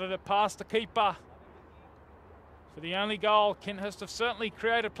slotted it past the keeper for the only goal. Kenthurst have certainly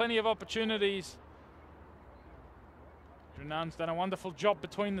created plenty of opportunities. Drenan's done a wonderful job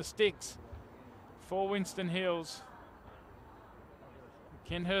between the sticks for Winston Hills.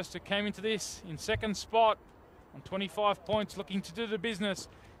 Kenthurst, who came into this in 2nd spot on 25 points, looking to do the business.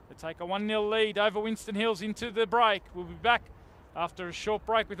 They take a 1-0 lead over Winston Hills into the break. We'll be back after a short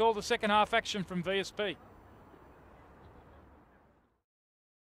break with all the second half action from VSP.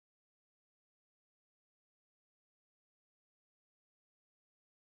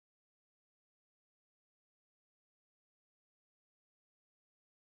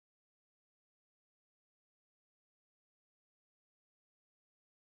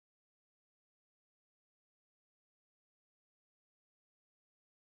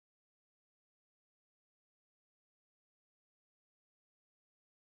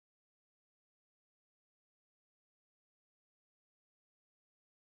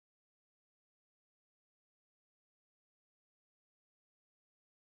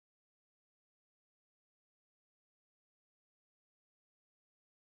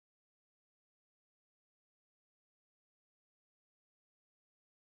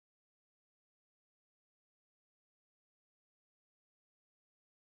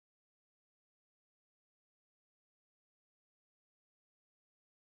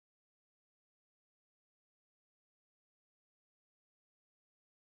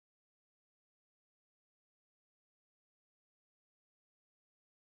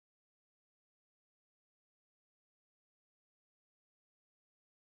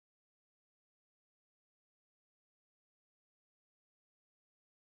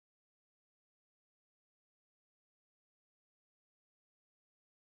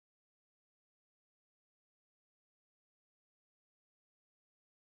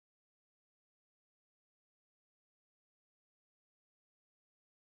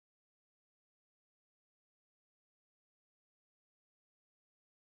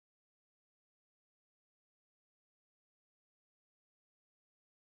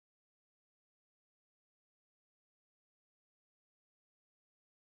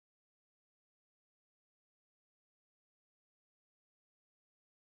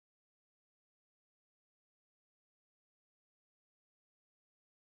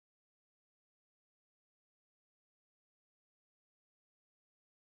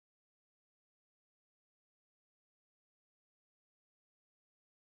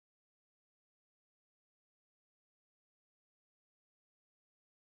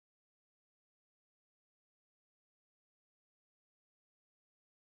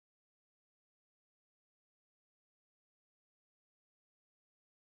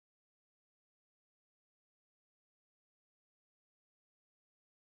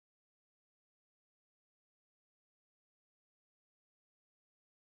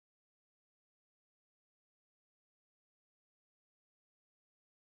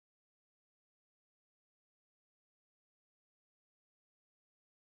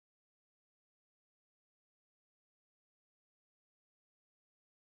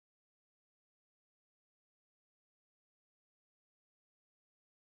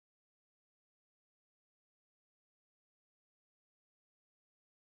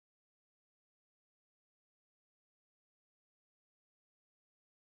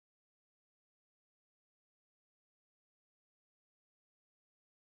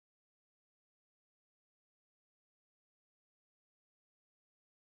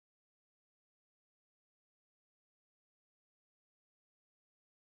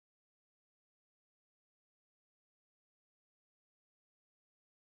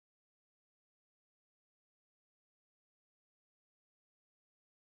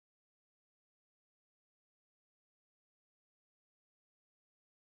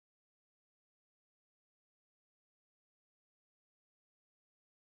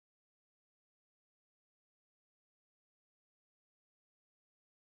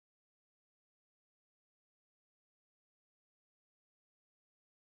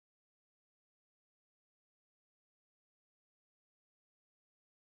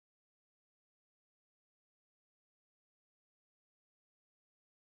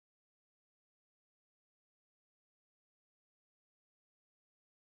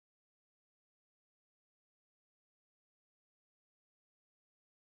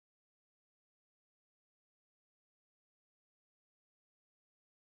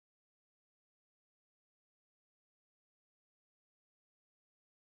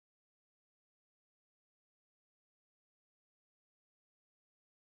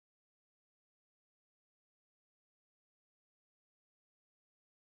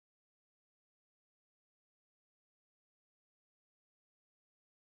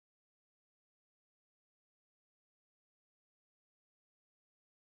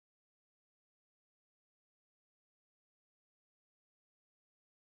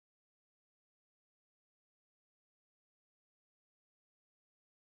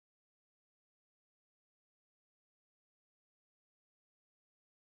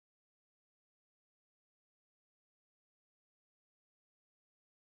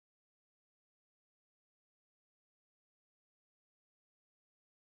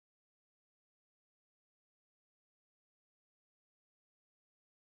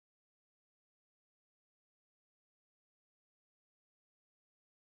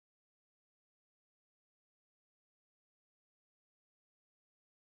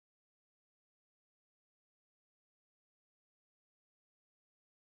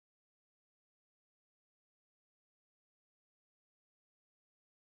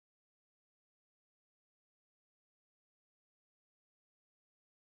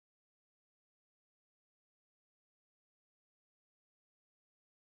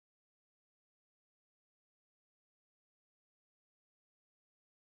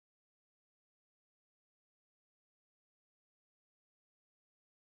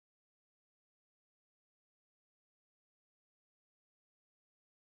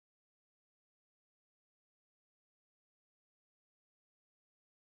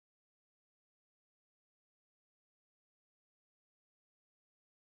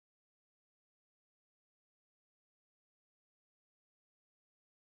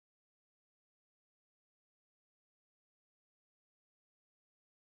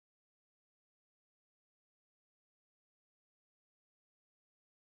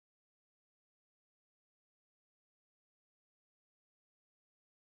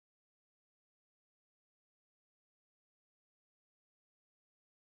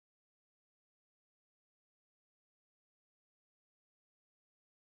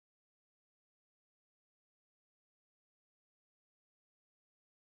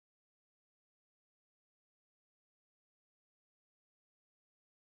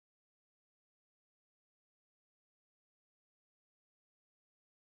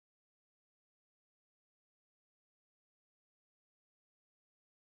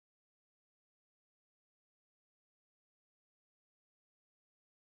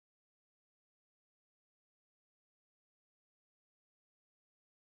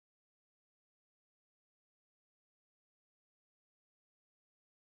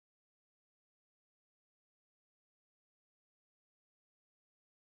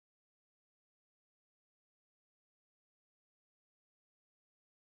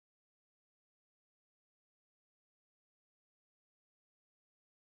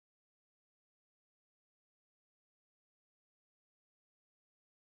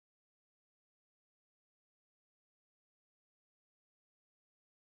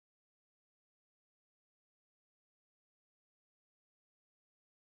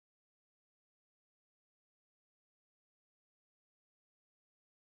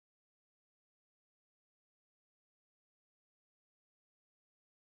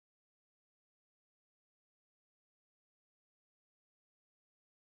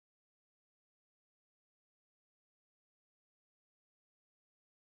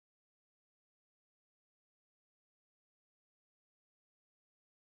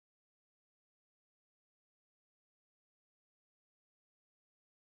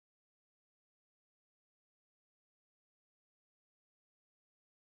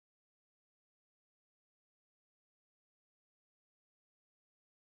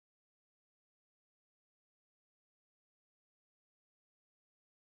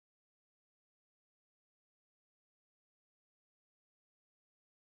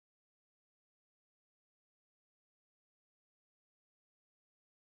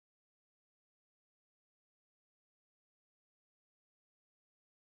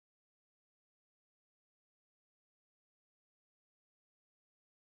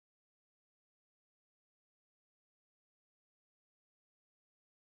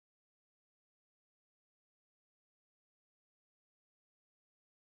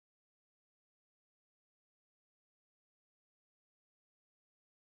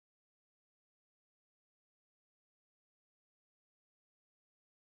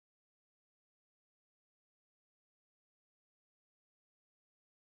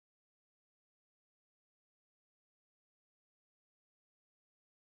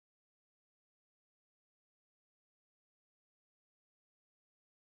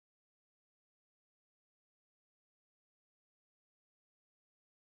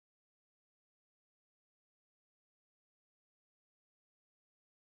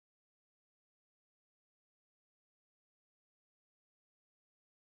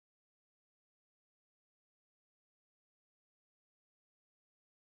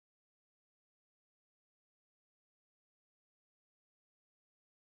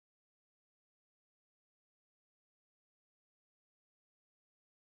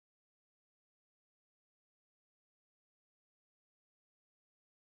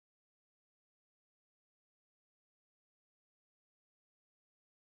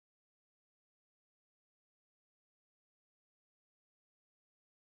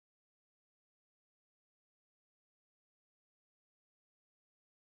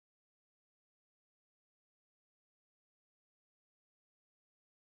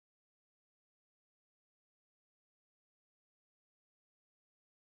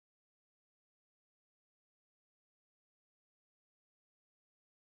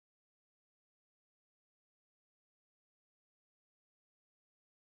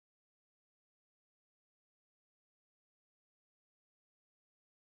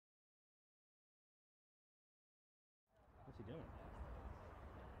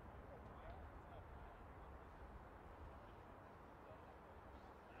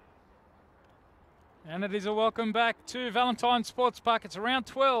 And it is a welcome back to Valentine Sports Park. It's round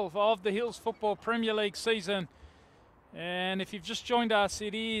 12 of the Hills Football Premier League season. And if you've just joined us,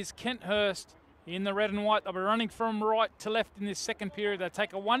 it is KENTHURST in the red and white. They'll be running from right to left in this second period. They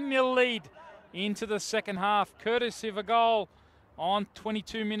take a 1-0 lead into the second half, courtesy of a goal on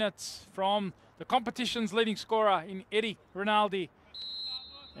 22 minutes from the competition's leading scorer in Eddie Rinaldi.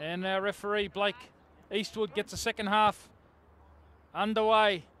 And our referee, Blake Eastwood, gets the second half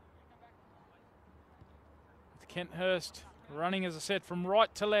underway. KENTHURST running, as I said, from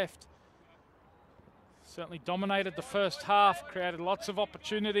right to left. Certainly dominated the first half, created lots of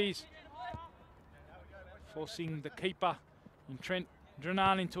opportunities, forcing the keeper in Trent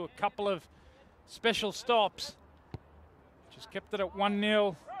Drenan into a couple of special stops. Just kept it at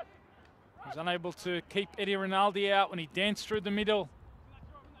 1-0. Was unable to keep Eddie Rinaldi out when he danced through the middle.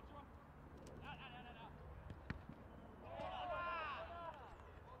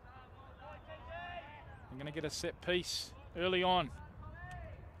 I'm going to get a set piece early on.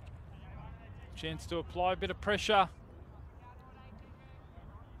 Chance to apply a bit of pressure.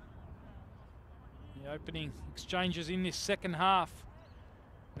 The opening exchanges in this second half.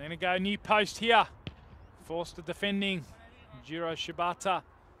 They're going to go near post here. Forced the defending Jiro Shibata.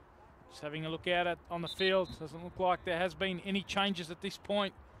 Just having a look at it on the field. Doesn't look like there has been any changes at this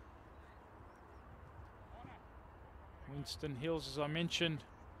point. Winston Hills, as I mentioned.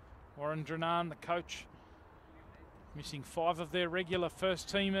 Warren Drenan, the coach, missing 5 of their regular first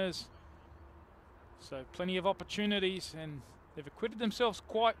teamers. So plenty of opportunities, and they've acquitted themselves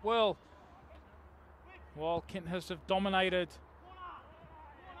quite well. While KENTHURST have dominated,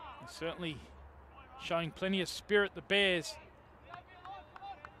 they're certainly showing plenty of spirit, the Bears.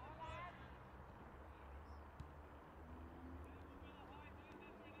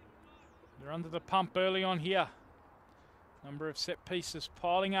 They're under the pump early on here. Number of set pieces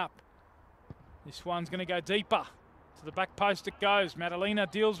piling up. This one's going to go deeper. To the back post it goes. Madalena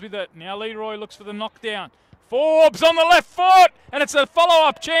deals with it. Now Leroy looks for the knockdown. Forbes on the left foot, and it's a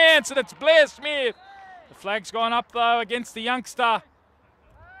follow-up chance, and it's Blair Smith. The flag's gone up, though, against the youngster.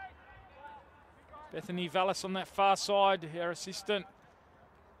 Bethany Vallis on that far side, our assistant,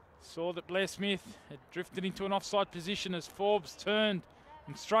 saw that Blair Smith had drifted into an offside position as Forbes turned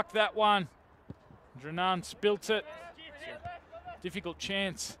and struck that one. Drenan spilt it. Difficult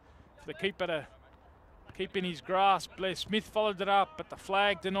chance for the keeper to keep in his grasp. Blair Smith followed it up, but the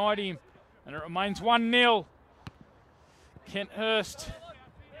flag denied him, and it remains 1-0. KENTHURST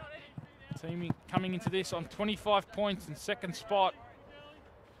team coming into this on 25 points in second spot.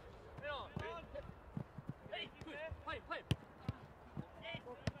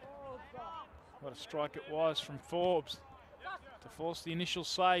 What a strike it was from Forbes to force the initial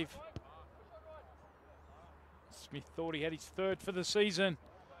save. Smith thought he had his third for the season.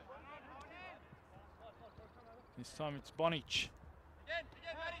 This time it's Bonic.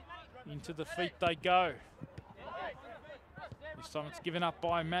 Into the feet they go. This time it's given up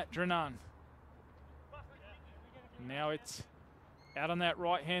by Matt Drenan. Now it's out on that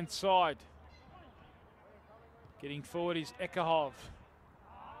right-hand side. Getting forward is Ekahov.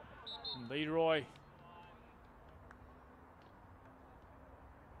 And Leroy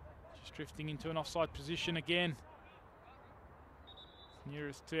just drifting into an offside position again.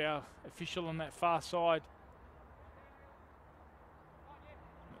 Nearest to our official on that far side.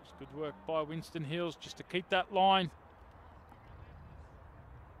 That was good work by Winston Hills just to keep that line.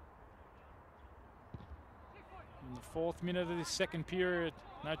 In the 4th minute of this second period,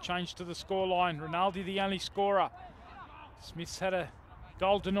 no change to the scoreline. Rinaldi the only scorer. Smith's had a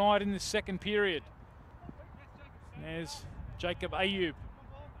goal denied in the second period. There's Jacob Ayub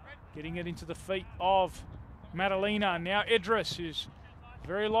getting it into the feet of Madalena. Now Edris, who's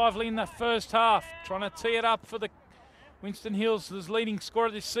very lively in the first half, trying to tee it up for the Winston Hills, the leading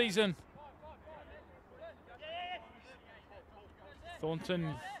scorer this season.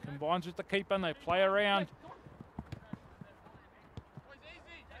 Thornton combines with the keeper and they play around.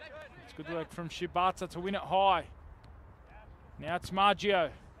 It's good work from Shibata to win it high. Now it's Maggio.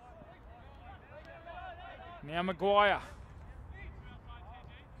 Now Maguire.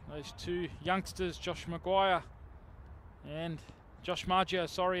 Those two youngsters, Josh Maguire and Josh Maggio,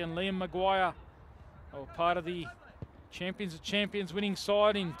 and Liam Maguire, were part of the Champions of Champions winning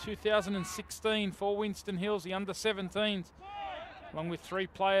side in 2016 for Winston Hills, the under-17s, along with 3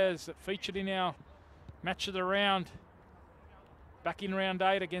 players that featured in our match of the round back in round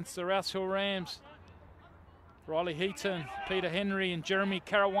 8 against the Rouse Hill Rams. Riley Heaton, Peter Henry and Jeremy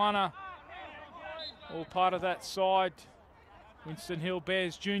Caruana, all part of that side. Winston Hill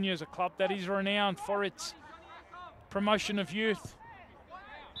Bears Juniors, a club that is renowned for its promotion of youth.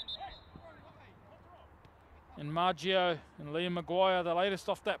 and Maggio and Liam Maguire, the latest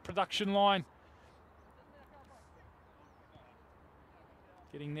off that production line.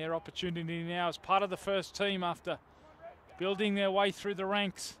 Getting their opportunity now as part of the first team after building their way through the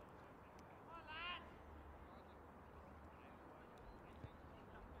ranks.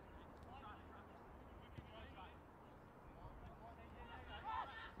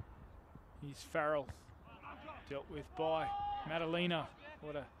 Here's Farrell, dealt with by Madalena.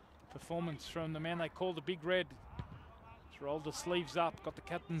 What a performance from the man they call the Big Red. He's rolled the sleeves up, got the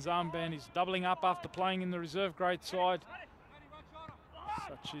captain's armband. He's doubling up after playing in the reserve grade side.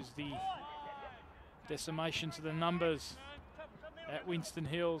 Such is the decimation to the numbers at Winston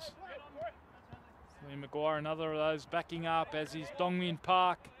Hills. Liam Maguire, another of those backing up, as is Dongmin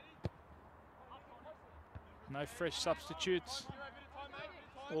Park. No fresh substitutes.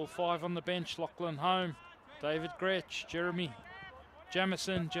 All five on the bench. Lachlan Home, David Gretsch, Jeremy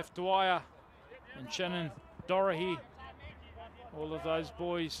Jamison, Jeff Dwyer, and Shannon Dorahy. All of those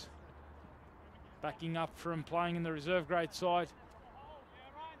boys backing up from playing in the reserve grade side.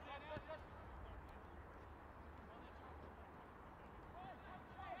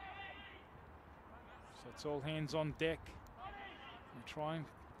 So it's all hands on deck and try and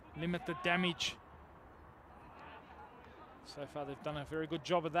limit the damage. So far they've done a very good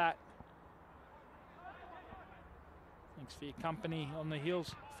job of that. Thanks for your company on the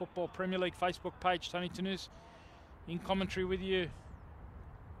Hills Football Premier League Facebook page. Tony Tanous in commentary with you.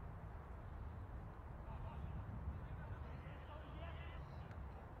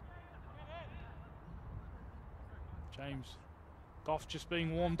 James Goff just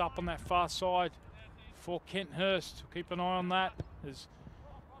being warmed up on that far side for Kenthurst. We'll keep an eye on that as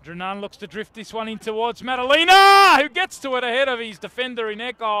Drenan looks to drift this one in towards Madalena, who gets to it ahead of his defender in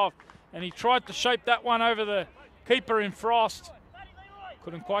Ekov. And he tried to shape that one over the keeper in Frost.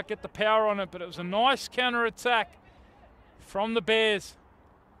 Couldn't quite get the power on it, but it was a nice counter-attack from the Bears.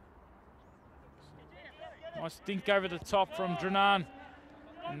 Nice dink over the top from Drenan.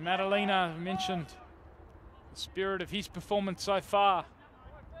 And Madalena mentioned the spirit of his performance so far.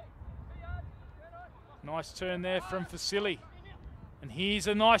 Nice turn there from Vasily. And here's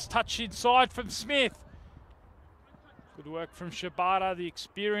a nice touch inside from Smith. Good work from Shibata, the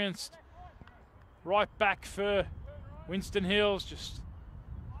experienced right back for Winston Hills, just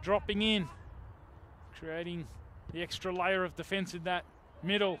dropping in, creating the extra layer of defence in that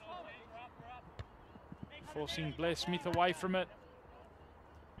middle, forcing Blair Smith away from it.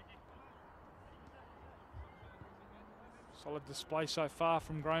 Solid display so far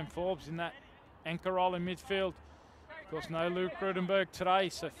from Graham Forbes in that anchor role in midfield. Of course, no Luke Rudenberg today,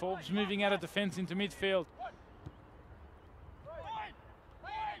 so Forbes moving out of defence into midfield.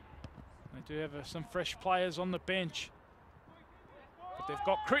 They do have some fresh players on the bench, but they've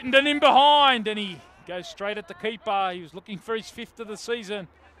got Crittenden in behind, and he goes straight at the keeper. He was looking for his fifth of the season.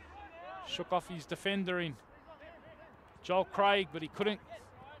 Shook off his defender in Joel Craig, but he couldn't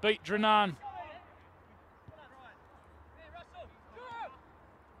beat Drenan.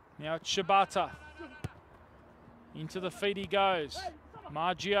 Now it's Shibata. Into the feet he goes.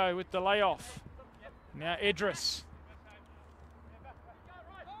 Maggio with the layoff. Now Edris.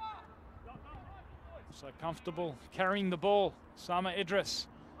 So comfortable carrying the ball. Sama Edris.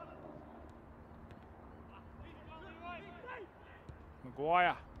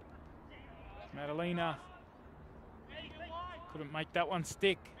 Maguire. Madalena. Couldn't make that one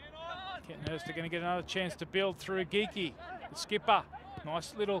stick. Kenthurst are going to get another chance to build through Geeky. The skipper.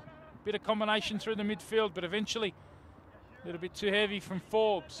 Nice little bit of combination through the midfield, but eventually a little bit too heavy from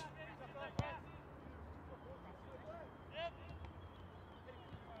Forbes.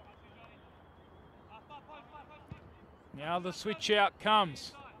 Now the switch out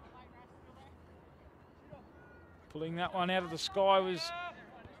comes. Pulling that one out of the sky was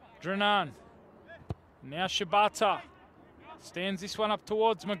Drenan. Now Shibata stands this one up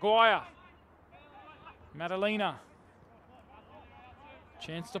towards Maguire. Madalena.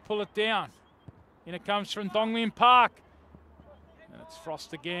 Chance to pull it down. In it comes from Dongmin Park. And it's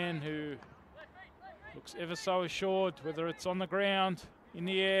Frost again, who looks ever so assured, whether it's on the ground, in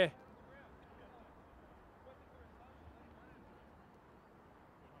the air.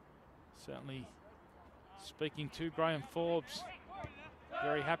 Certainly speaking to Graham Forbes.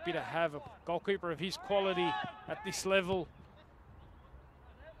 Very happy to have a goalkeeper of his quality at this level.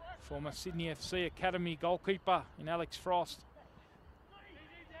 Former Sydney FC Academy goalkeeper in Alex Frost.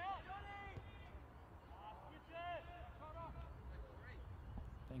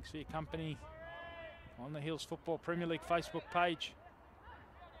 Thanks for your company on the Hills Football Premier League Facebook page.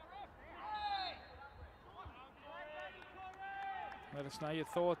 Let us know your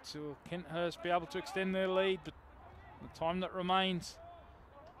thoughts. Will Kenthurst be able to extend their lead? But the time that remains.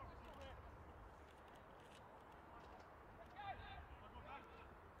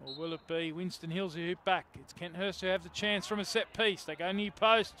 Or will it be Winston Hills who hoop back? It's Kenthurst who have the chance from a set piece. They go near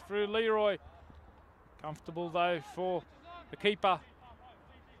post through Leroy. Comfortable though for the keeper.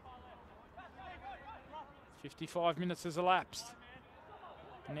 55 minutes has elapsed.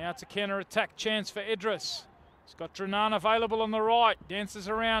 And now it's a counter-attack chance for Idris. He's got Drenan available on the right. Dances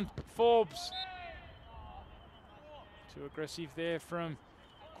around Forbes. Too aggressive there from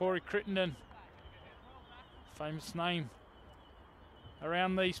Corey Crittenden. Famous name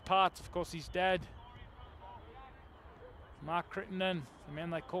around these parts, of course, his dad, Mark Crittenden, the man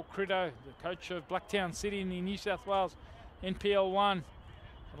they call Critto, the coach of Blacktown City in the New South Wales NPL 1,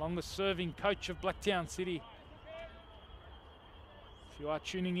 the longest serving coach of Blacktown City. If you are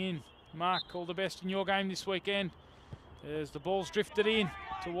tuning in, Mark, all the best in your game this weekend. As the ball's drifted in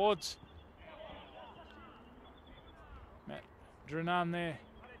towards Matt Drenan there.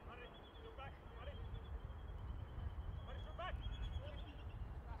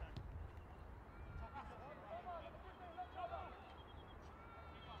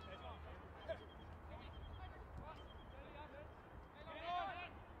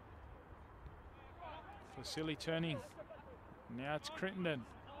 Silly turning. Now it's Crittenden.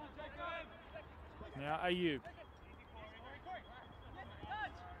 Now Ayub.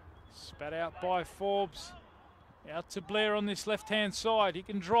 Spat out by Forbes. Out to Blair on this left-hand side. He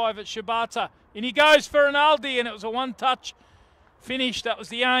can drive at Shibata. In he goes for Rinaldi, and it was a one-touch finish. That was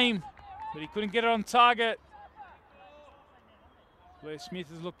the aim, but he couldn't get it on target. Blair Smith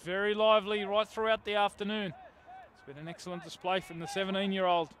has looked very lively right throughout the afternoon. It's been an excellent display from the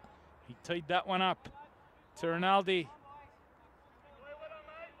 17-year-old. He teed that one up to Rinaldi.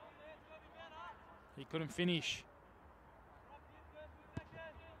 He couldn't finish.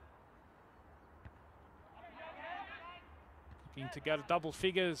 Looking to go to double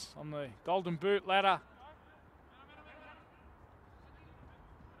figures on the Golden Boot ladder.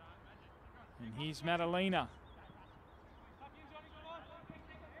 And here's Madalena.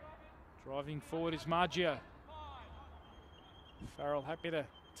 Driving forward is Maggio. Farrell happy to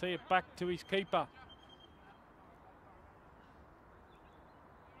tee it back to his keeper.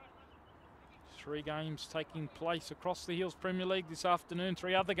 3 games taking place across the Hills Premier League this afternoon.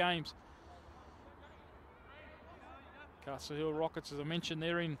 3 other games. Castle Hill Rockets, as I mentioned,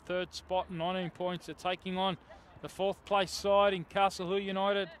 they're in 3rd spot, 19 points. They're taking on the 4th place side in Castle Hill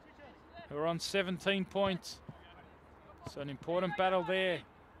United, who are on 17 points. So an important battle there,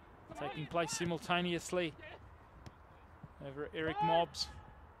 taking place simultaneously over at Eric Mobbs.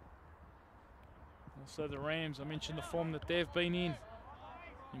 Also the Rams, I mentioned the form that they've been in.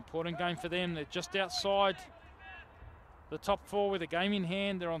 Important game for them. They're just outside the top 4 with a game in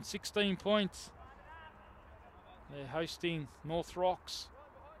hand. They're on 16 points. They're hosting North Rocks,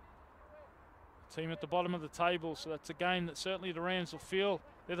 team at the bottom of the table. So that's a game that certainly the Rams will feel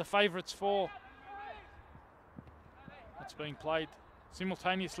they're the favourites for. That's being played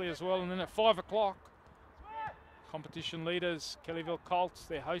simultaneously as well. And then at 5 o'clock, competition leaders, Kellyville Colts,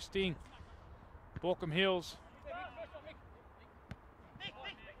 they're hosting Borkham Hills.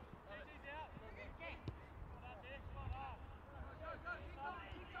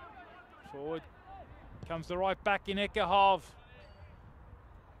 Forward comes the right back in Ekerhov.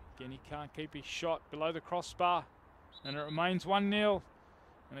 Again, he can't keep his shot below the crossbar. And it remains 1-0.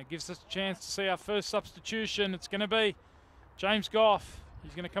 And it gives us a chance to see our first substitution. It's going to be James Goff.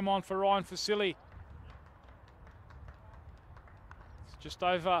 He's going to come on for Ryan Fasili. It's just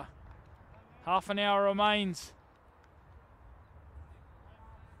over half an hour remains.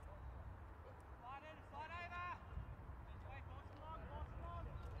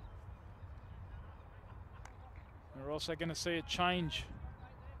 We're also going to see a change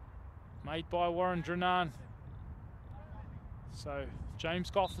made by Warren Drenan. So James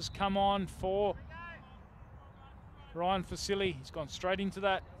Goff has come on for Ryan Fasili. He's gone straight into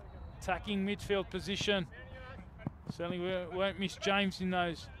that attacking midfield position. Certainly won't miss James in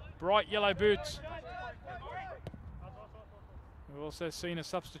those bright yellow boots. We've also seen a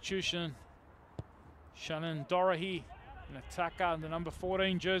substitution. Shannon Dorahy, an attacker, the number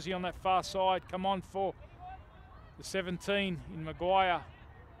 14 jersey on that far side, come on for the 17 in Maguire.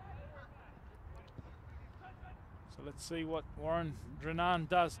 So let's see what Warren Drenan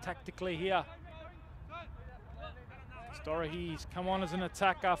does tactically here. Dorahy's come on as an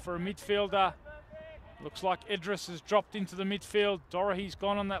attacker for a midfielder. Looks like Idris has dropped into the midfield. Dorahy's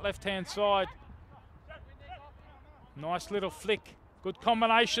gone on that left-hand side. Nice little flick. Good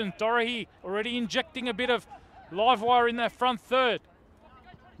combination. Dorahy already injecting a bit of live wire in that front third.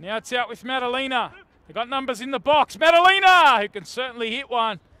 Now it's out with Madalena. They've got numbers in the box. Madalena, who can certainly hit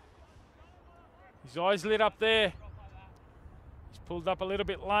one. His eyes lit up there. He's pulled up a little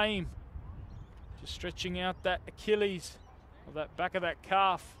bit lame. Just stretching out that Achilles, or that back of that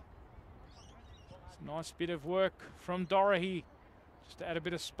calf. It's a nice bit of work from Dorothy, just to add a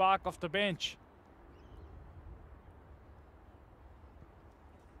bit of spark off the bench.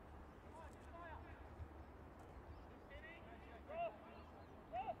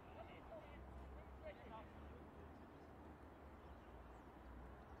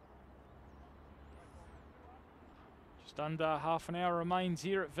 Just under half an hour remains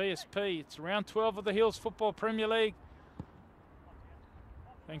here at VSP. It's round 12 of the Hills Football Premier League.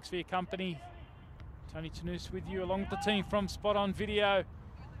 Thanks for your company. Tony Tanous with you, along with the team from Spot On Video.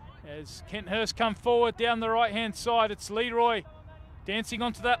 As Kenthurst come forward down the right-hand side, it's Leroy dancing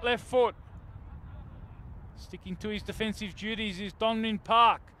onto that left foot. Sticking to his defensive duties is Donmin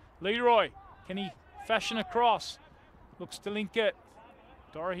Park. Leroy, can he fashion a cross? Looks to link it.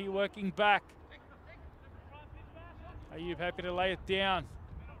 Dorothy working back. Ayub happy to lay it down.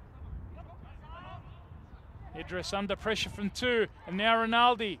 Idris under pressure from two, and now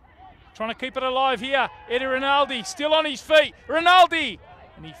Rinaldi trying to keep it alive here. Eddie Rinaldi still on his feet. Rinaldi!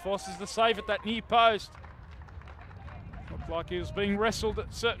 And he forces the save at that near post. Looked like he was being wrestled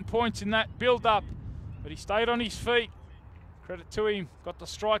at certain points in that build-up, but he stayed on his feet. Credit to him. Got the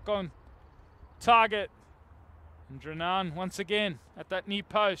strike on target. And Dranan once again at that near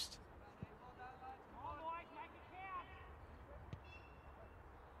post.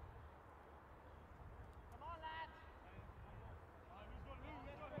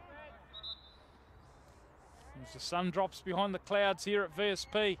 As the sun drops behind the clouds here at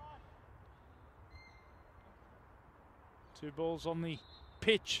VSP. Two balls on the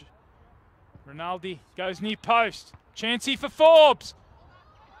pitch. Rinaldi goes near post. Chancey for Forbes.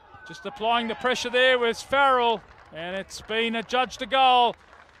 Just applying the pressure there was Farrell. And it's been adjudged a goal.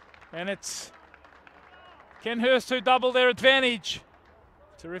 And it's Kenthurst who double their advantage.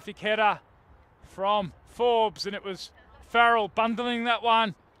 Terrific header from Forbes. And it was Farrell bundling that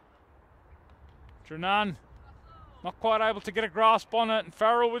one. Dranan not quite able to get a grasp on it, and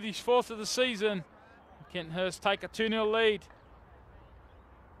Farrell with his fourth of the season. Kenthurst take a 2-0 lead.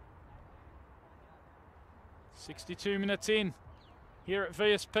 62 minutes in here at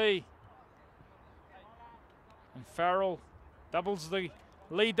VSP. And Farrell doubles the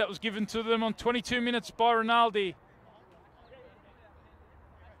lead that was given to them on 22 minutes by Rinaldi.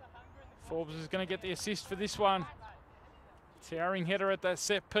 Forbes is going to get the assist for this one. Towering header at that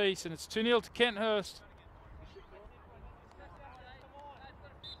set piece, and it's 2-0 to Kenthurst.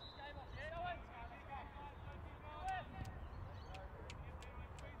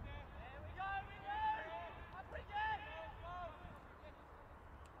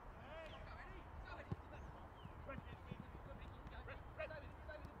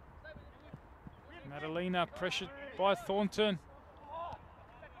 Madalena pressured by Thornton.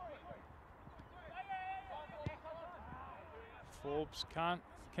 Forbes can't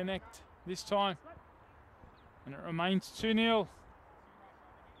connect this time. And it remains 2-0.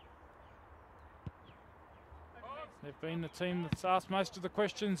 They've been the team that's asked most of the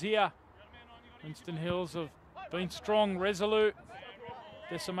questions here. Winston Hills have been strong, resolute,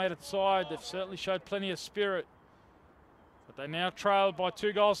 decimated side. They've certainly showed plenty of spirit. But they now trail by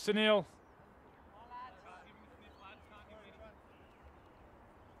 2-0.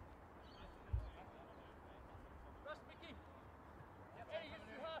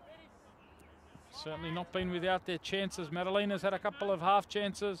 Certainly not been without their chances. Madalena's had a couple of half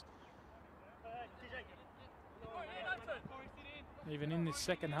chances. Even in this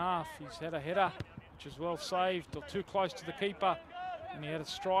second half, he's had a header, which is well saved, or too close to the keeper. And he had a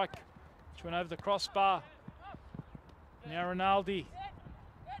strike, which went over the crossbar. Now Rinaldi.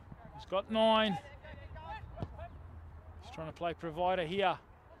 He's got 9. He's trying to play provider here.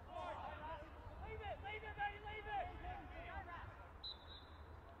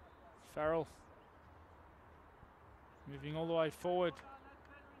 Farrell moving all the way forward.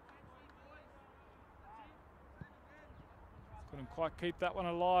 Couldn't quite keep that one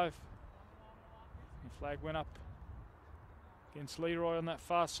alive. The flag went up against Leroy on that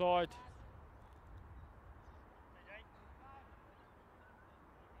far side.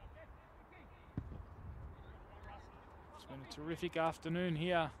 It's been a terrific afternoon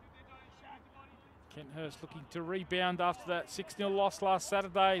here. Kenthurst looking to rebound after that 6-0 loss last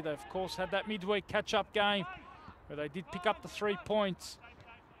Saturday. They, of course, had that midweek catch-up game where they did pick up the 3 points.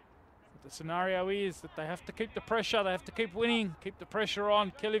 But the scenario is that they have to keep the pressure, they have to keep winning, keep the pressure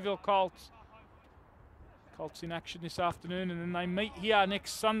on. Kellyville Colts Colts in action this afternoon, and then they meet here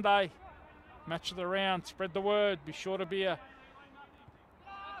next Sunday. Match of the round. Spread the word. Be sure to be a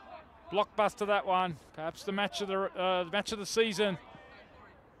blockbuster, that one. Perhaps the match of the season.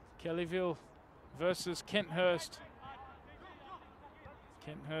 Kellyville versus Kenthurst.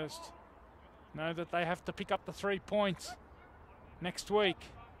 Kenthurst know that they have to pick up the 3 points next week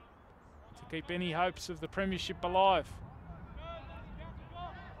to keep any hopes of the premiership alive.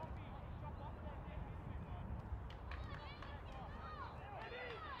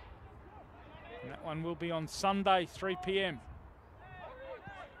 And that one will be on Sunday, 3 p.m.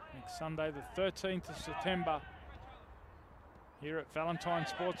 Next Sunday, the 13th of September, here at Valentine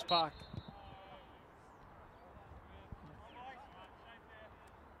Sports Park.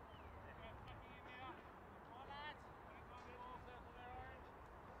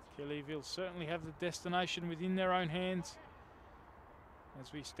 Kellyville certainly have the destination within their own hands.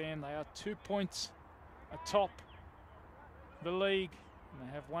 As we stand, they are 2 points atop the league, and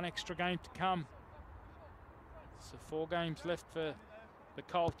they have one extra game to come. So 4 games left for the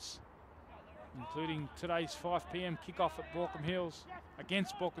Colts, including today's 5 p.m. kickoff at Borkham Hills,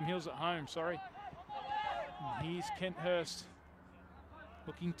 against Borkham Hills at home, sorry. And here's Kenthurst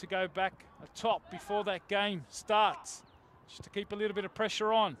looking to go back atop before that game starts, just to keep a little bit of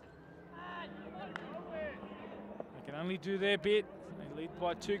pressure on. They can only do their bit. They lead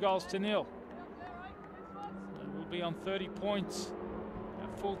by 2-0. They will be on 30 points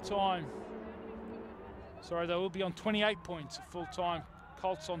at full time. Sorry, they will be on 28 points at full time.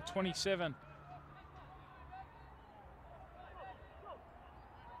 Colts on 27.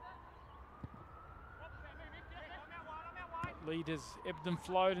 Lead has ebbed and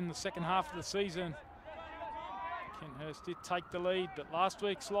flowed in the second half of the season. Kenthurst did take the lead, but last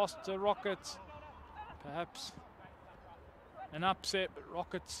week's loss to Rockets, perhaps an upset, but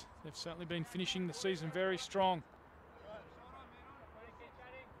Rockets, they've certainly been finishing the season very strong.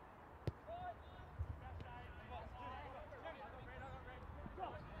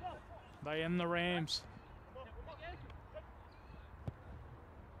 They end the Rams.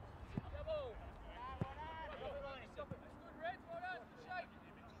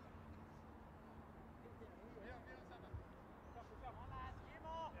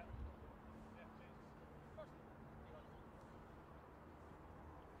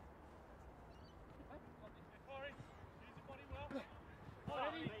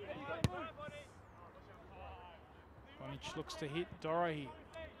 Bonich looks to hit Dorahy.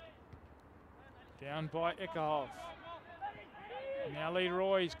 Down by Eckerhoff. Now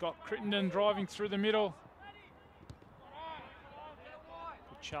Leroy's got Crittenden driving through the middle.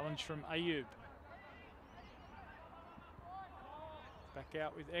 Good challenge from Ayub. Back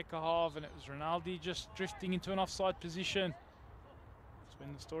out with Eckerhoff, and it was Rinaldi just drifting into an offside position. It's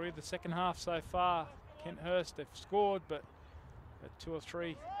been the story of the second half so far. Kenthurst, they've scored, but 2 or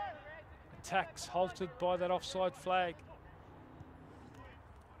 3 attacks halted by that offside flag.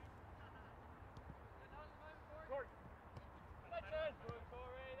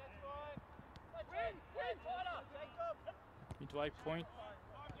 Midway point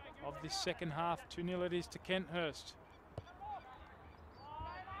of this second half, 2-0 it is to Kenthurst.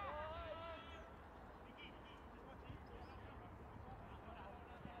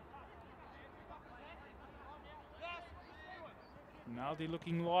 Rinaldi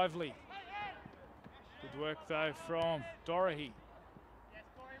looking lively. Good work though from Dorahy.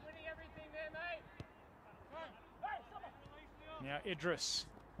 Now Idris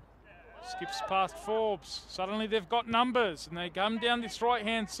skips past Forbes. Suddenly they've got numbers and they come down this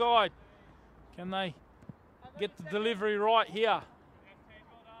right-hand side. Can they get the delivery right here?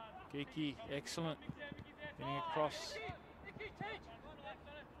 Geeky, excellent. Getting across.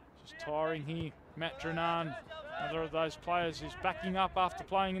 Just tiring here. Matt Dranan, another of those players who's backing up after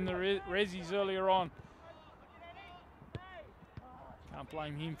playing in the Rezzies earlier on. Can't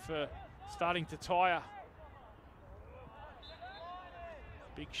blame him for starting to tire.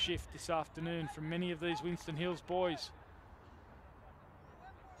 Big shift this afternoon from many of these Winston Hills boys.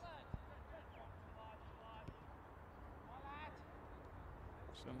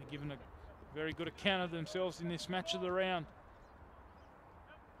 Certainly given a very good account of themselves in this match of the round.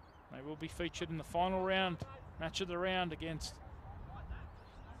 They will be featured in the final round, match of the round against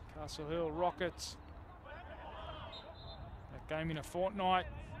Castle Hill Rockets. That game in a fortnight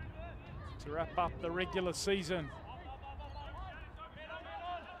to wrap up the regular season.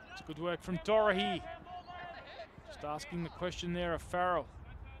 It's good work from Dorahy. Just asking the question there of Farrell.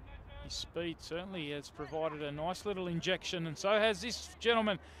 His speed certainly has provided a nice little injection, and so has this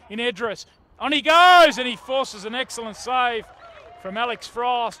gentleman in Edris. On he goes, and he forces an excellent save from Alex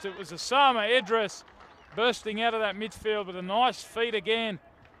Frost. It was Osama Edris bursting out of that midfield with a nice feed again.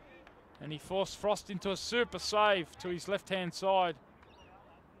 And he forced Frost into a super save to his left-hand side.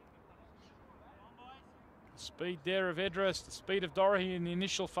 The speed there of Edris, the speed of Dorothy in the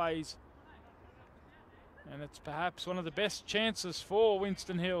initial phase. And it's perhaps one of the best chances for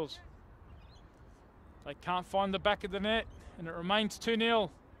Winston Hills. They can't find the back of the net, and it remains 2-0.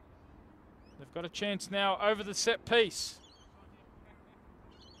 They've got a chance now over the set piece.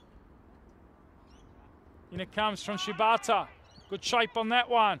 In it comes from Shibata. Good shape on that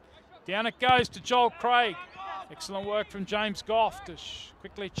one. Down it goes to Joel Craig. Excellent work from James Goff to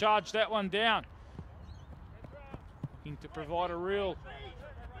quickly charge that one down. Looking to provide a real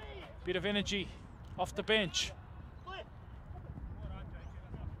bit of energy off the bench.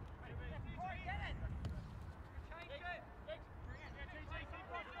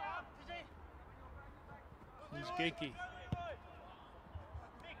 Here's Geeky.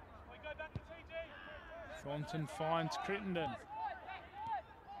 Thornton finds Crittenden.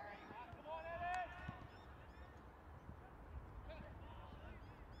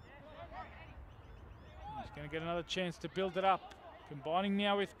 He's going to get another chance to build it up. Combining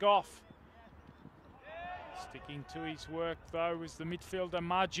now with Goff. Sticking to his work though was the midfielder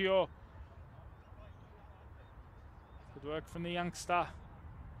Maggio. Good work from the youngster.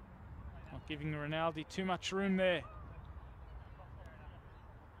 Not giving Rinaldi too much room there.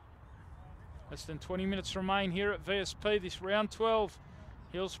 Less than 20 minutes remain here at VSP, this round 12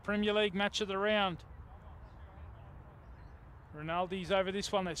 Hills Premier League match of the round. Rinaldi's over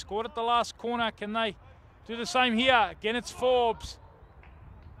this one. They scored at the last corner. Can they do the same here? Again, it's Forbes.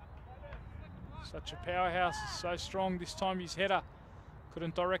 Such a powerhouse, so strong. This time his header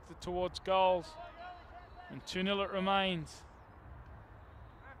couldn't direct it towards goals. And 2-0 it remains.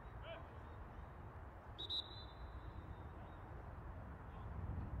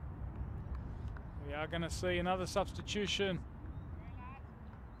 We are going to see another substitution.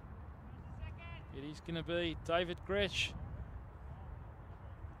 It is going to be David Gretsch.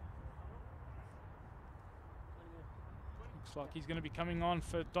 Looks like he's going to be coming on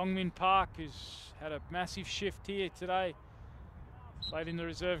for Dongmin Park, who's had a massive shift here today. Played in the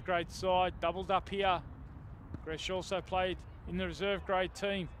reserve grade side, doubled up here. Gretsch also played in the reserve grade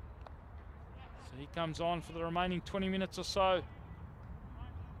team. So he comes on for the remaining 20 minutes or so.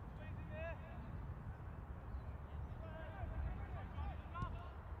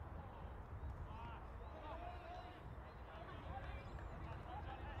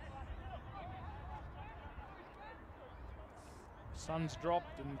 Sun's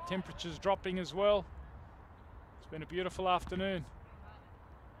dropped and temperatures dropping as well. It's been a beautiful afternoon.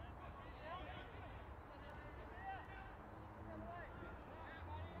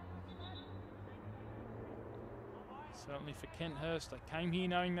 Certainly for Kenthurst, they came here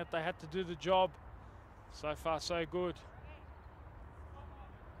knowing that they had to do the job. So far so good.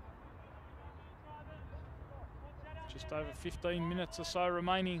 Just over 15 minutes or so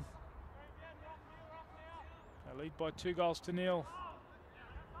remaining. They lead by 2-0.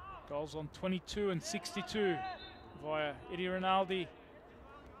 Goals on 22 and 62 via Eddie Rinaldi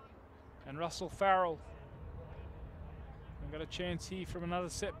and Russell Farrell. We've got a chance here from another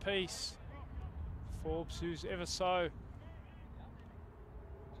set piece. Forbes, who's ever so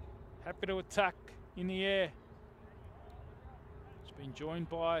happy to attack in the air. It's been joined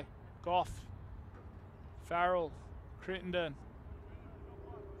by Goff, Farrell, Crittenden.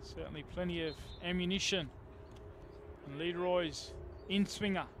 Certainly plenty of ammunition. And Leroy's in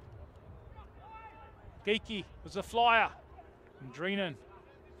swinger. Geeky was a flyer. And Dreenan, in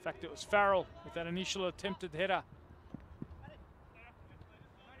fact it was Farrell with that initial attempted header.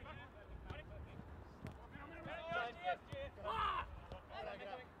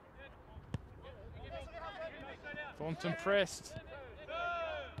 Thornton pressed.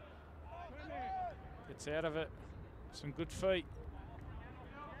 Gets out of it. Some good feet.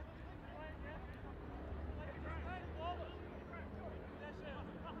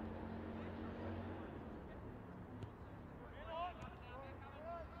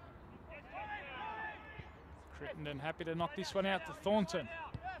 Crittenden happy to knock this one out to Thornton.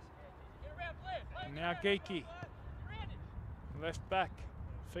 And now Geeky. Left back.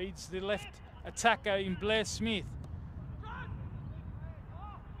 Feeds the left attacker in Blair Smith.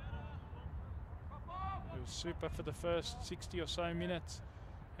 It was super for the first 60 or so minutes.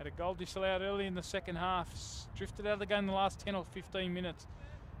 Had a goal disallowed early in the second half. Drifted out of the game in the last 10 or 15 minutes.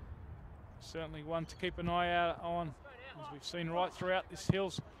 Certainly one to keep an eye out on, as we've seen right throughout this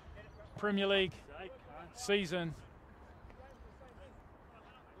Hills Premier League season.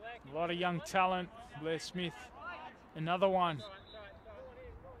 A lot of young talent. Blair Smith, another one.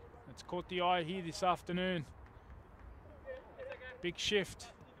 It's caught the eye here this afternoon. Big shift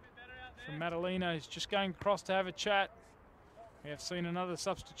from Madalena, who's just going across to have a chat. We have seen another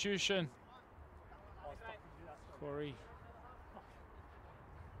substitution. Corey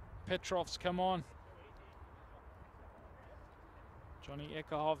Petrov's come on. Johnny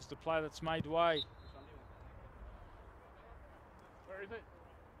Eckerhov's the player that's made way. Where is it?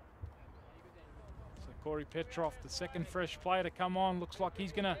 So Corey Petrov, the second fresh player to come on. Looks like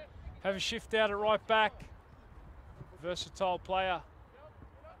he's going to have a shift out at right back. Versatile player.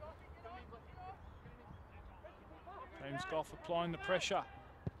 James Goff applying the pressure.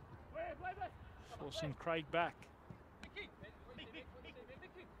 Forcing Craig back.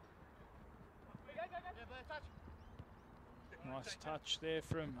 Nice touch there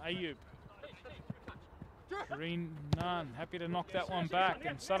from Ayub. Green Nunn happy to knock that one back,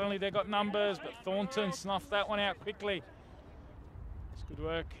 and suddenly they got numbers, but Thornton snuffed that one out quickly. It's good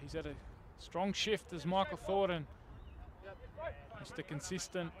work. He's had a strong shift as Michael Thornton. Mr.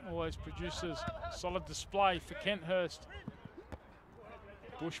 Consistent always produces solid display for Kenthurst.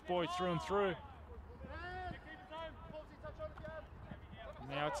 Bush boy through and through.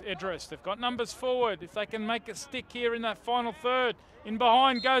 Now it's Edris. They've got numbers forward. If they can make it stick here in that final third. In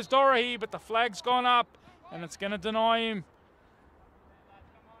behind goes Dorahy, but the flag's gone up and it's going to deny him.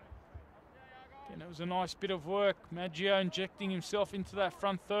 Again, it was a nice bit of work. Maggio injecting himself into that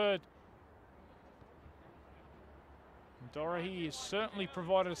front third. And Dorahy has certainly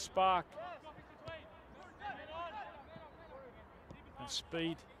provided a spark. And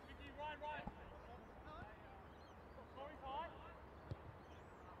speed.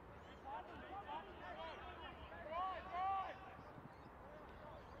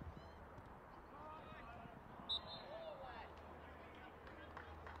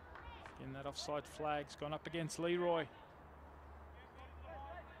 That offside flag's gone up against Leroy.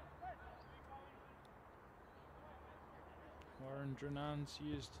 Warren Drenan's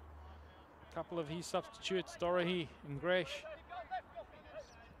used a couple of his substitutes, Dorahy and Gresh.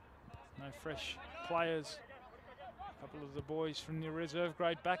 No fresh players. A couple of the boys from the reserve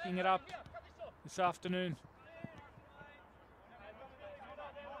grade backing it up this afternoon.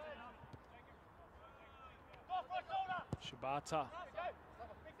 Shibata.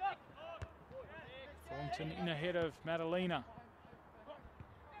 Thornton in ahead of Madalena.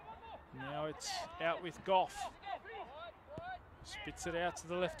 Now it's out with Goff. Spits it out to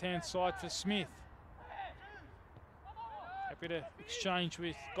the left-hand side for Smith. Happy to exchange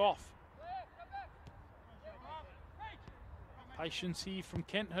with Goff. Patience here from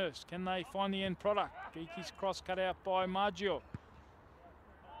Kenthurst. Can they find the end product? Geeky's cross cut out by Maggio.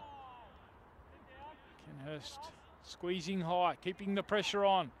 Kenthurst squeezing high, keeping the pressure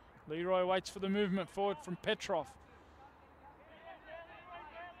on. Leroy waits for the movement forward from Petrov.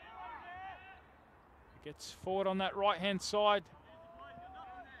 Gets forward on that right-hand side.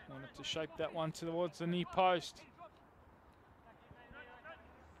 Wanted to shape that one towards the near post.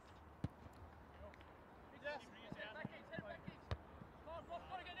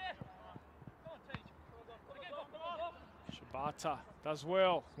 Shibata does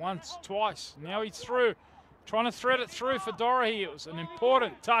well. Once, twice. Now he's through. Trying to thread it through for Dorahy. It was an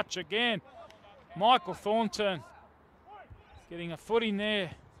important touch again. Michael Thornton getting a foot in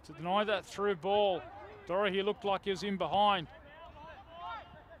there to deny that through ball. Dorahy looked like he was in behind.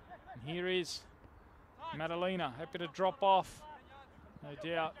 And here is Madalena, happy to drop off, no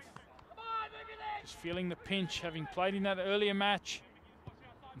doubt. Just feeling the pinch, having played in that earlier match.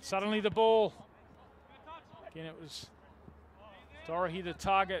 And suddenly the ball. Again, it was Dorahy the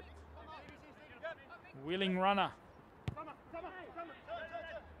target. Willing runner.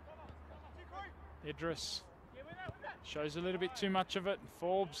 Idris shows a little bit too much of it.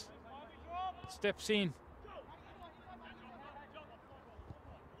 Forbes steps in.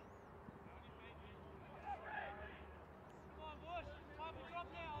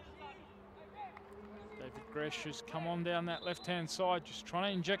 David Gresh has come on down that left-hand side, just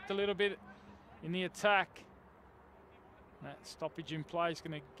trying to inject a little bit in the attack. That stoppage in play is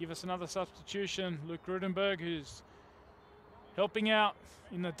going to give us another substitution. Luke Rudenberg, who's helping out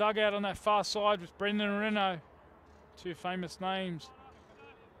in the dugout on that far side with Brendan Reno. Two famous names.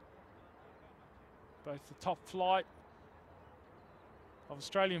 Both the top flight of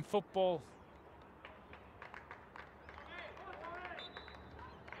Australian football.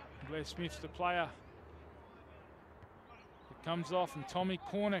 Blair Smith's the player that comes off, and Tommy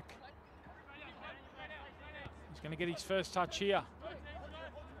Cornick. He's going to get his first touch here.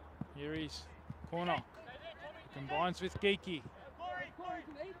 Here he's Cornock. Combines with Geeky.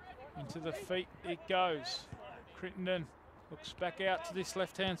 Into the feet it goes. Crittenden Looks back out to this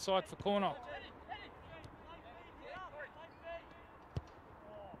left-hand side for Cornock.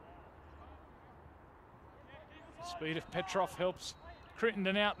 The speed of Petrov helps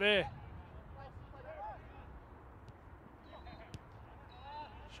Crittenden out there.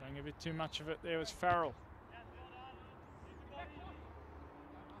 Showing a bit too much of it there was Farrell.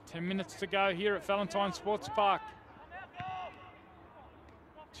 10 minutes to go here at Valentine Sports Park.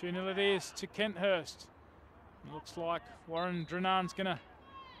 2-0 it is to Kenthurst. It looks like Warren Drenan's going to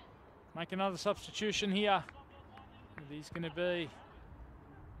make another substitution here. And he's going to be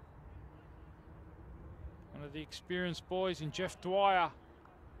one of the experienced boys in Jeff Dwyer.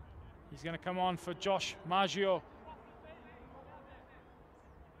 He's going to come on for Josh Maggio.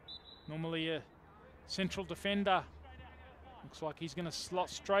 Normally a central defender. Looks like he's going to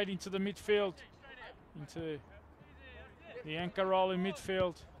slot straight into the midfield, into the anchor role in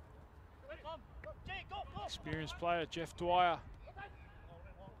midfield. Experienced player, Jeff Dwyer.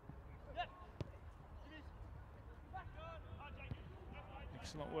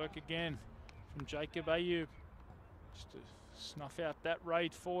 Excellent work again from Jacob Ayub. Just to snuff out that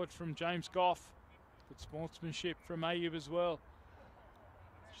raid forward from James Goff. Good sportsmanship from Ayub as well.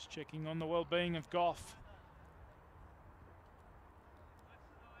 Just checking on the well-being of Goff.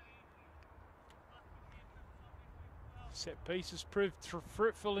 Set pieces proved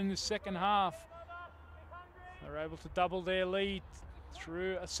fruitful in the second half. They're able to double their lead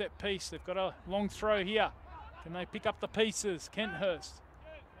through a set piece. They've got a long throw here. Can they pick up the pieces? Kenthurst.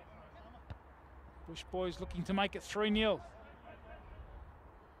 Bush Boys looking to make it 3-0.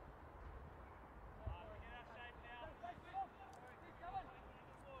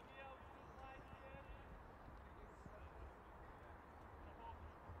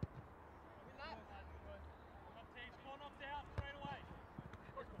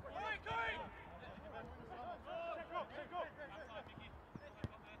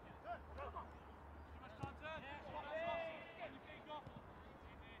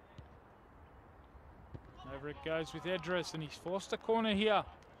 Over it goes with Edris, and he's forced a corner here.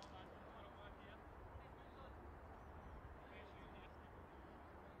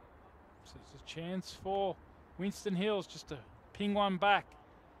 So it's a chance for Winston Hills just to ping one back.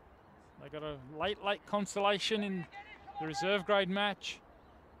 They got a late consolation in the reserve grade match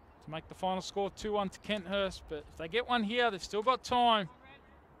to make the final score 2-1 to Kenthurst. But if they get one here, they've still got time.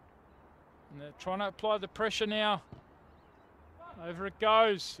 And they're trying to apply the pressure now. Over it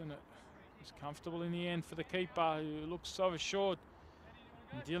goes, and it's comfortable in the end for the keeper, who looks so assured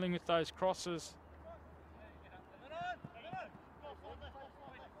in dealing with those crosses.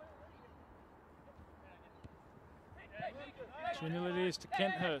 Two-nil it is to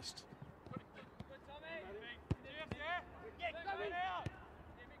Kenthurst.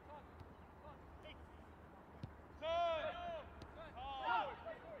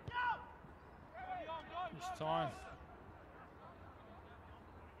 This time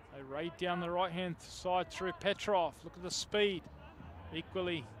they raid down the right-hand side through Petrov. Look at the speed.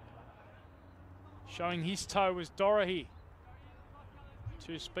 Equally showing his toe was Dorahy.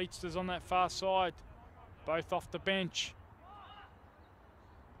 Two speedsters on that far side, both off the bench.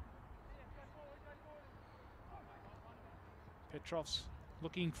 Petrov's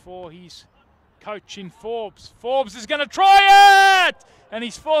looking for his coach in Forbes. Forbes is going to try it! And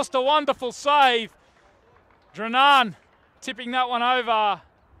he's forced a wonderful save. Drenan tipping that one over.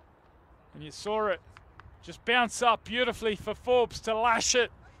 And you saw it just bounce up beautifully for Forbes to lash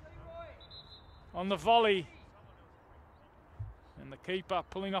it on the volley. And the keeper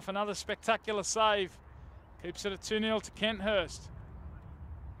pulling off another spectacular save. Keeps it at 2-0 to Kenthurst.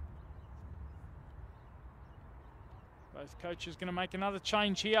 Both coaches going to make another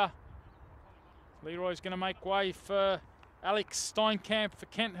change here. Leroy's going to make way for Alex Steinkamp for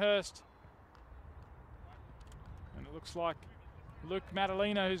Kenthurst. And it looks like Luke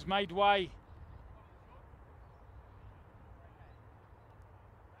Madalena who's made way.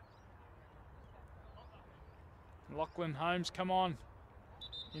 Lachlan Holmes come on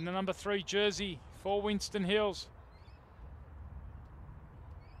in the number 3 jersey for Winston Hills.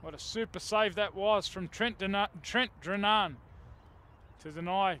 What a super save that was from Trent Drenan to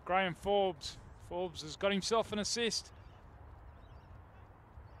deny Graham Forbes. Forbes has got himself an assist.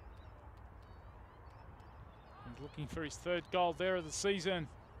 He's looking for his 3rd goal there of the season.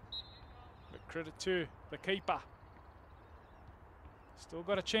 But credit to the keeper. Still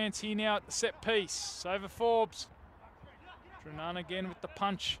got a chance here now at the set piece. Over Forbes. Drenan again with the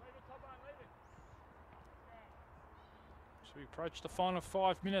punch. So we approach the final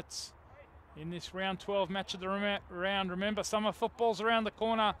 5 minutes in this round 12 match of the round. Remember, summer football's around the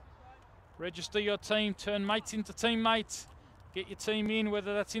corner. Register your team, turn mates into teammates. get your team in,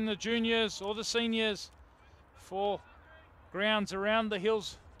 whether that's in the juniors or the seniors, for grounds around the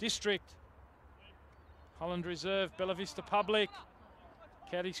Hills District. Holland Reserve, Bella Vista Public,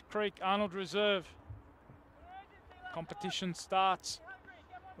 Caddies Creek, Arnold Reserve. Competition starts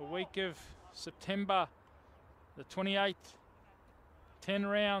the week of September the 28th. 10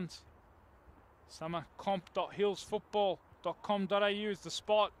 rounds. Summercomp.hillsfootball.com.au is the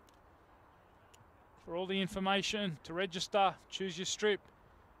spot for all the information to register. Choose your strip.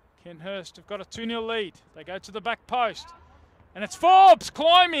 Kenthurst have got a 2-0 lead. They go to the back post. And it's Forbes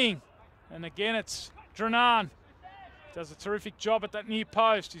climbing. And again, it's Dranan. Does a terrific job at that near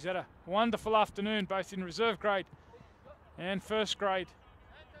post. He's had a wonderful afternoon, both in reserve grade and first grade.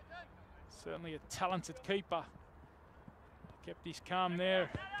 Certainly a talented keeper. Kept his calm there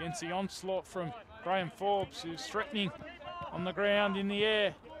against the onslaught from Graham Forbes, who's threatening on the ground, in the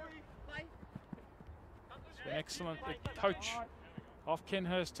air. It's been excellent, the coach of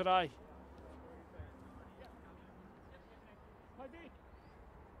Kenthurst today.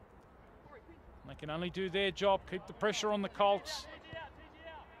 They can only do their job, keep the pressure on the Colts.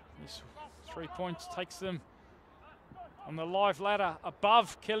 This 3 points takes them on the live ladder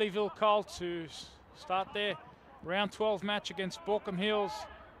above Kellyville Colts, who start their round 12 match against Borkham Hills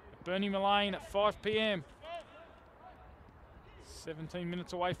at Bernie Mullane at 5 p.m. 17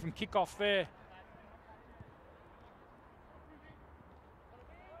 minutes away from kickoff there.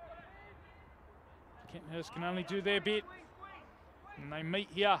 Kenthurst can only do their bit. And they meet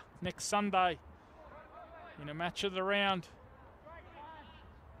here next Sunday in a match of the round.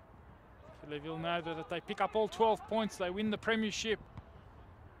 Kellyville know that if they pick up all 12 points, they win the premiership.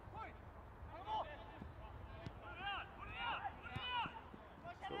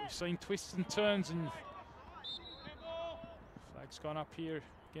 But we've seen twists and turns, and flag's gone up here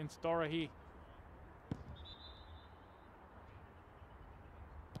against Dorohee.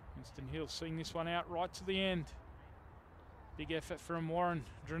 Winston Hill seeing this one out right to the end. Big effort from Warren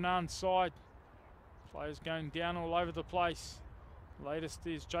Dranan's side. Players going down all over the place. Latest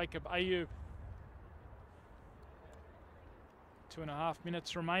is Jacob Ayub. 2.5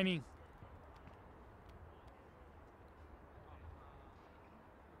 minutes remaining.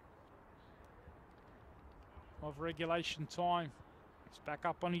 Of regulation time. He's back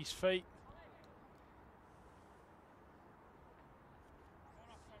up on his feet.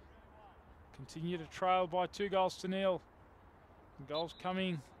 Continue to trail by 2-0. Goals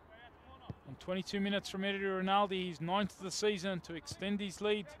coming on 22 minutes from Eddie Rinaldi. He's 9th of the season to extend his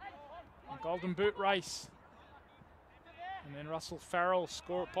lead. A Golden Boot race. And then Russell Farrell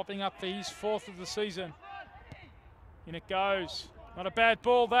popping up for his 4th of the season. In it goes. Not a bad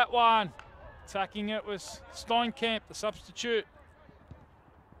ball, that one. Attacking it was Steinkamp, the substitute.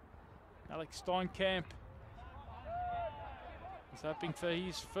 Alex Steinkamp is hoping for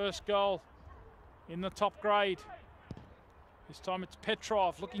his first goal in the top grade. This time it's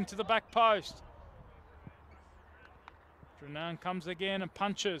Petrov looking to the back post. Dranan comes again and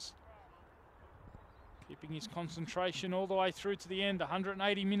punches. Keeping his concentration all the way through to the end.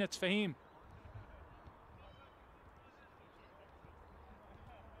 180 minutes for him.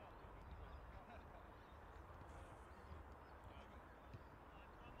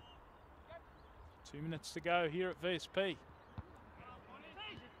 Two minutes to go here at VSP.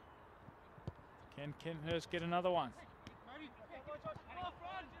 Can Kenthurst get another one?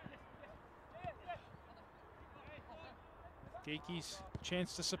 Geeky's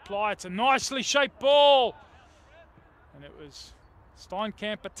chance to supply. It's a nicely shaped ball. And it was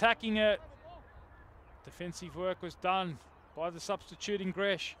Steinkamp attacking it. Defensive work was done by the substituting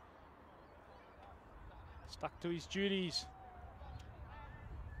Gresh. Stuck to his duties.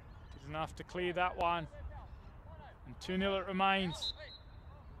 Did enough to clear that one. And 2-0 it remains.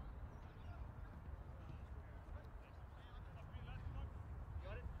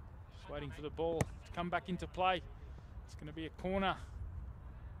 Just waiting for the ball to come back into play. It's going to be a corner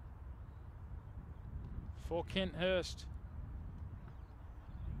for Kenthurst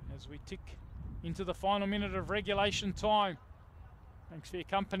as we tick into the final minute of regulation time. Thanks for your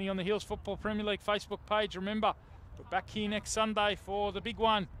company on the Hills Football Premier League Facebook page. Remember, we're back here next Sunday for the big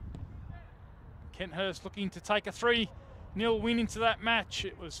one. Kenthurst looking to take a 3-0 win into that match.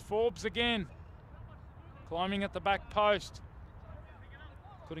 It was Forbes again, climbing at the back post.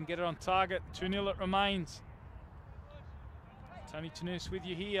 Couldn't get it on target. 2-0 it remains. Tony Tanous with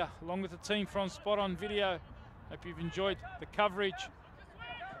you here, along with the team from Spot On Video. Hope you've enjoyed the coverage.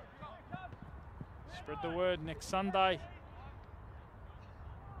 Spread the word next Sunday.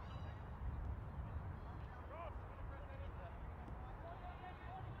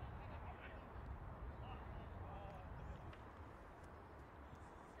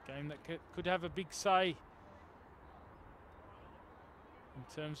 Game that could have a big say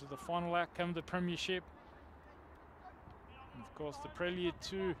in terms of the final outcome of the premiership. And of course, the prelude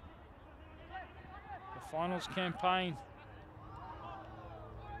to the finals campaign.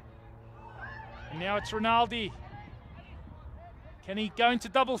 And now it's Rinaldi. Can he go into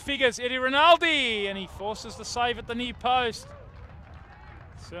double figures? Eddie Rinaldi! And he forces the save at the near post.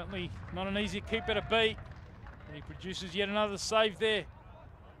 Certainly not an easy keeper to beat. And he produces yet another save there.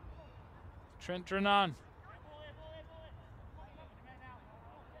 Trent Drennan.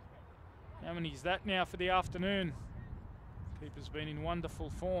 How many is that now for the afternoon? Keeper's been in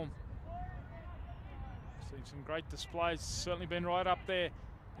wonderful form. Seen some great displays, certainly been right up there.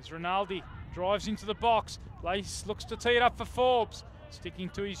 As Rinaldi drives into the box. Lace looks to tee it up for Forbes. Sticking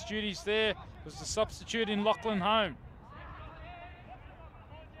to his duties there was the substitute in Lachlan Home.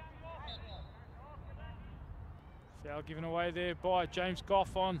 Foul given away there by James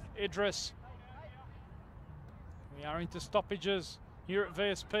Goff on Edris. We are into stoppages here at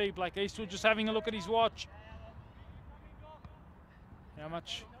VSP. Blake Eastwood just having a look at his watch. How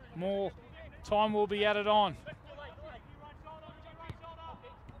much more time will be added on?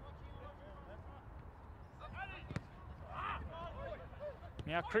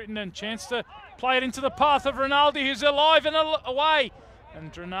 Now Crittenden, chance to play it into the path of Rinaldi, who's alive and away.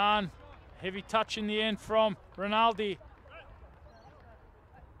 And Drennan, heavy touch in the end from Rinaldi.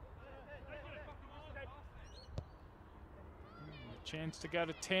 Chance to go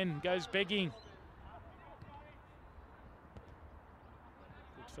to 10, goes begging.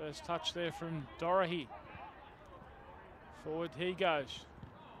 Good first touch there from Dorahy. Forward he goes.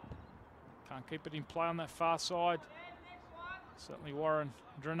 Can't keep it in play on that far side. Certainly Warren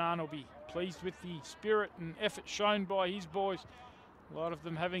Drennan will be pleased with the spirit and effort shown by his boys. A lot of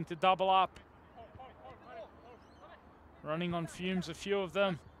them having to double up. Running on fumes, a few of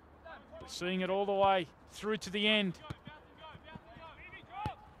them. But seeing it all the way through to the end.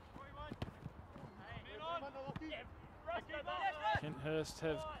 Kenthurst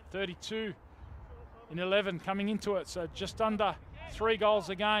have 32 in 11 coming into it, so just under 3 goals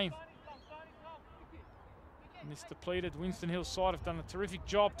a game. And this depleted Winston Hills side have done a terrific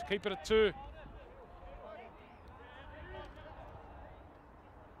job to keep it at 2.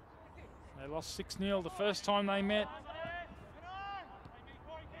 They lost 6-0 the first time they met,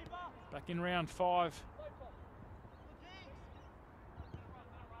 back in round 5.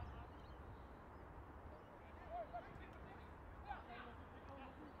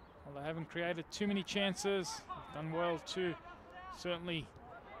 Well, they haven't created too many chances. They've done well to certainly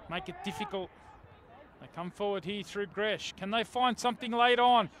make it difficult. They come forward here through Gresh. Can they find something late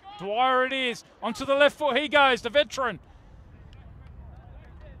on? Dwyer it is. Onto the left foot he goes, the veteran.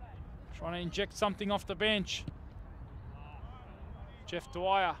 Trying to inject something off the bench. Jeff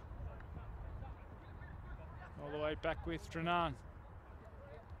Dwyer. All the way back with Drennan.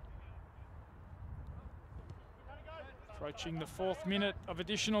 Approaching the 4th minute of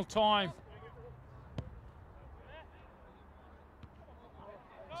additional time.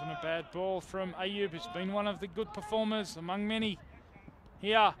 Wasn't a bad ball from Ayub, who's been one of the good performers among many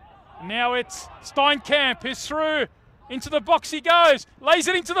here. And now it's Steinkamp, who's through. Into the box he goes. Lays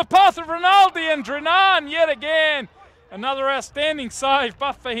it into the path of Rinaldi, and Drennan yet again. Another outstanding save,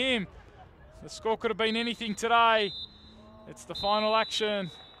 but for him. The score could have been anything today. It's the final action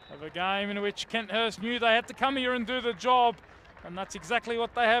of a game in which Kenthurst knew they had to come here and do the job. And that's exactly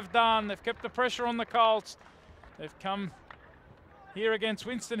what they have done. They've kept the pressure on the Colts. They've come here against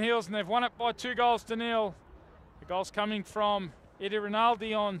Winston Hills and they've won it by 2-0. The goals coming from Eddie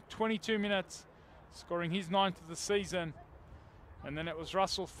Rinaldi on 22 minutes, scoring his 9th of the season. And then it was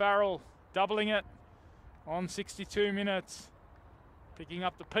Russell Farrell doubling it on 62 minutes, picking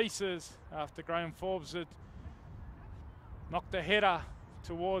up the pieces after Graham Forbes had knocked a header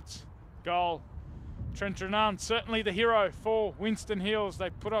towards goal. Trent Drennan, certainly the hero for Winston Hills.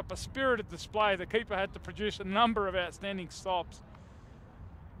 They put up a spirited display. The keeper had to produce a number of outstanding stops,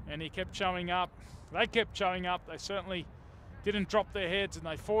 and he kept showing up. They kept showing up. They certainly didn't drop their heads, and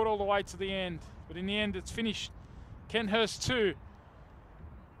they fought all the way to the end. But in the end, it's finished Kenthurst 2,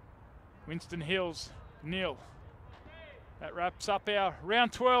 Winston Hills 0. That wraps up our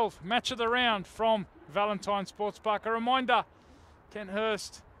round 12 match of the round from Valentine Sports Park. A reminder,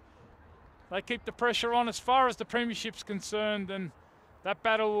 Kenthurst, they keep the pressure on as far as the premiership's concerned, and that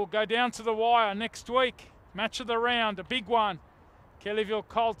battle will go down to the wire next week. Match of the round, a big one. Kellyville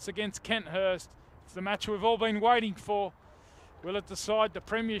Colts against Kenthurst. It's the match we've all been waiting for. Will it decide the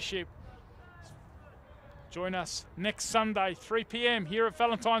premiership? Join us next Sunday, 3 p.m. here at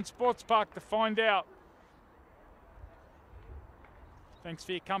Valentine Sports Park to find out. Thanks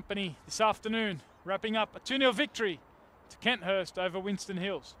for your company this afternoon. Wrapping up a 2-0 victory to Kenthurst over Winston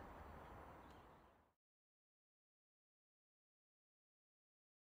Hills.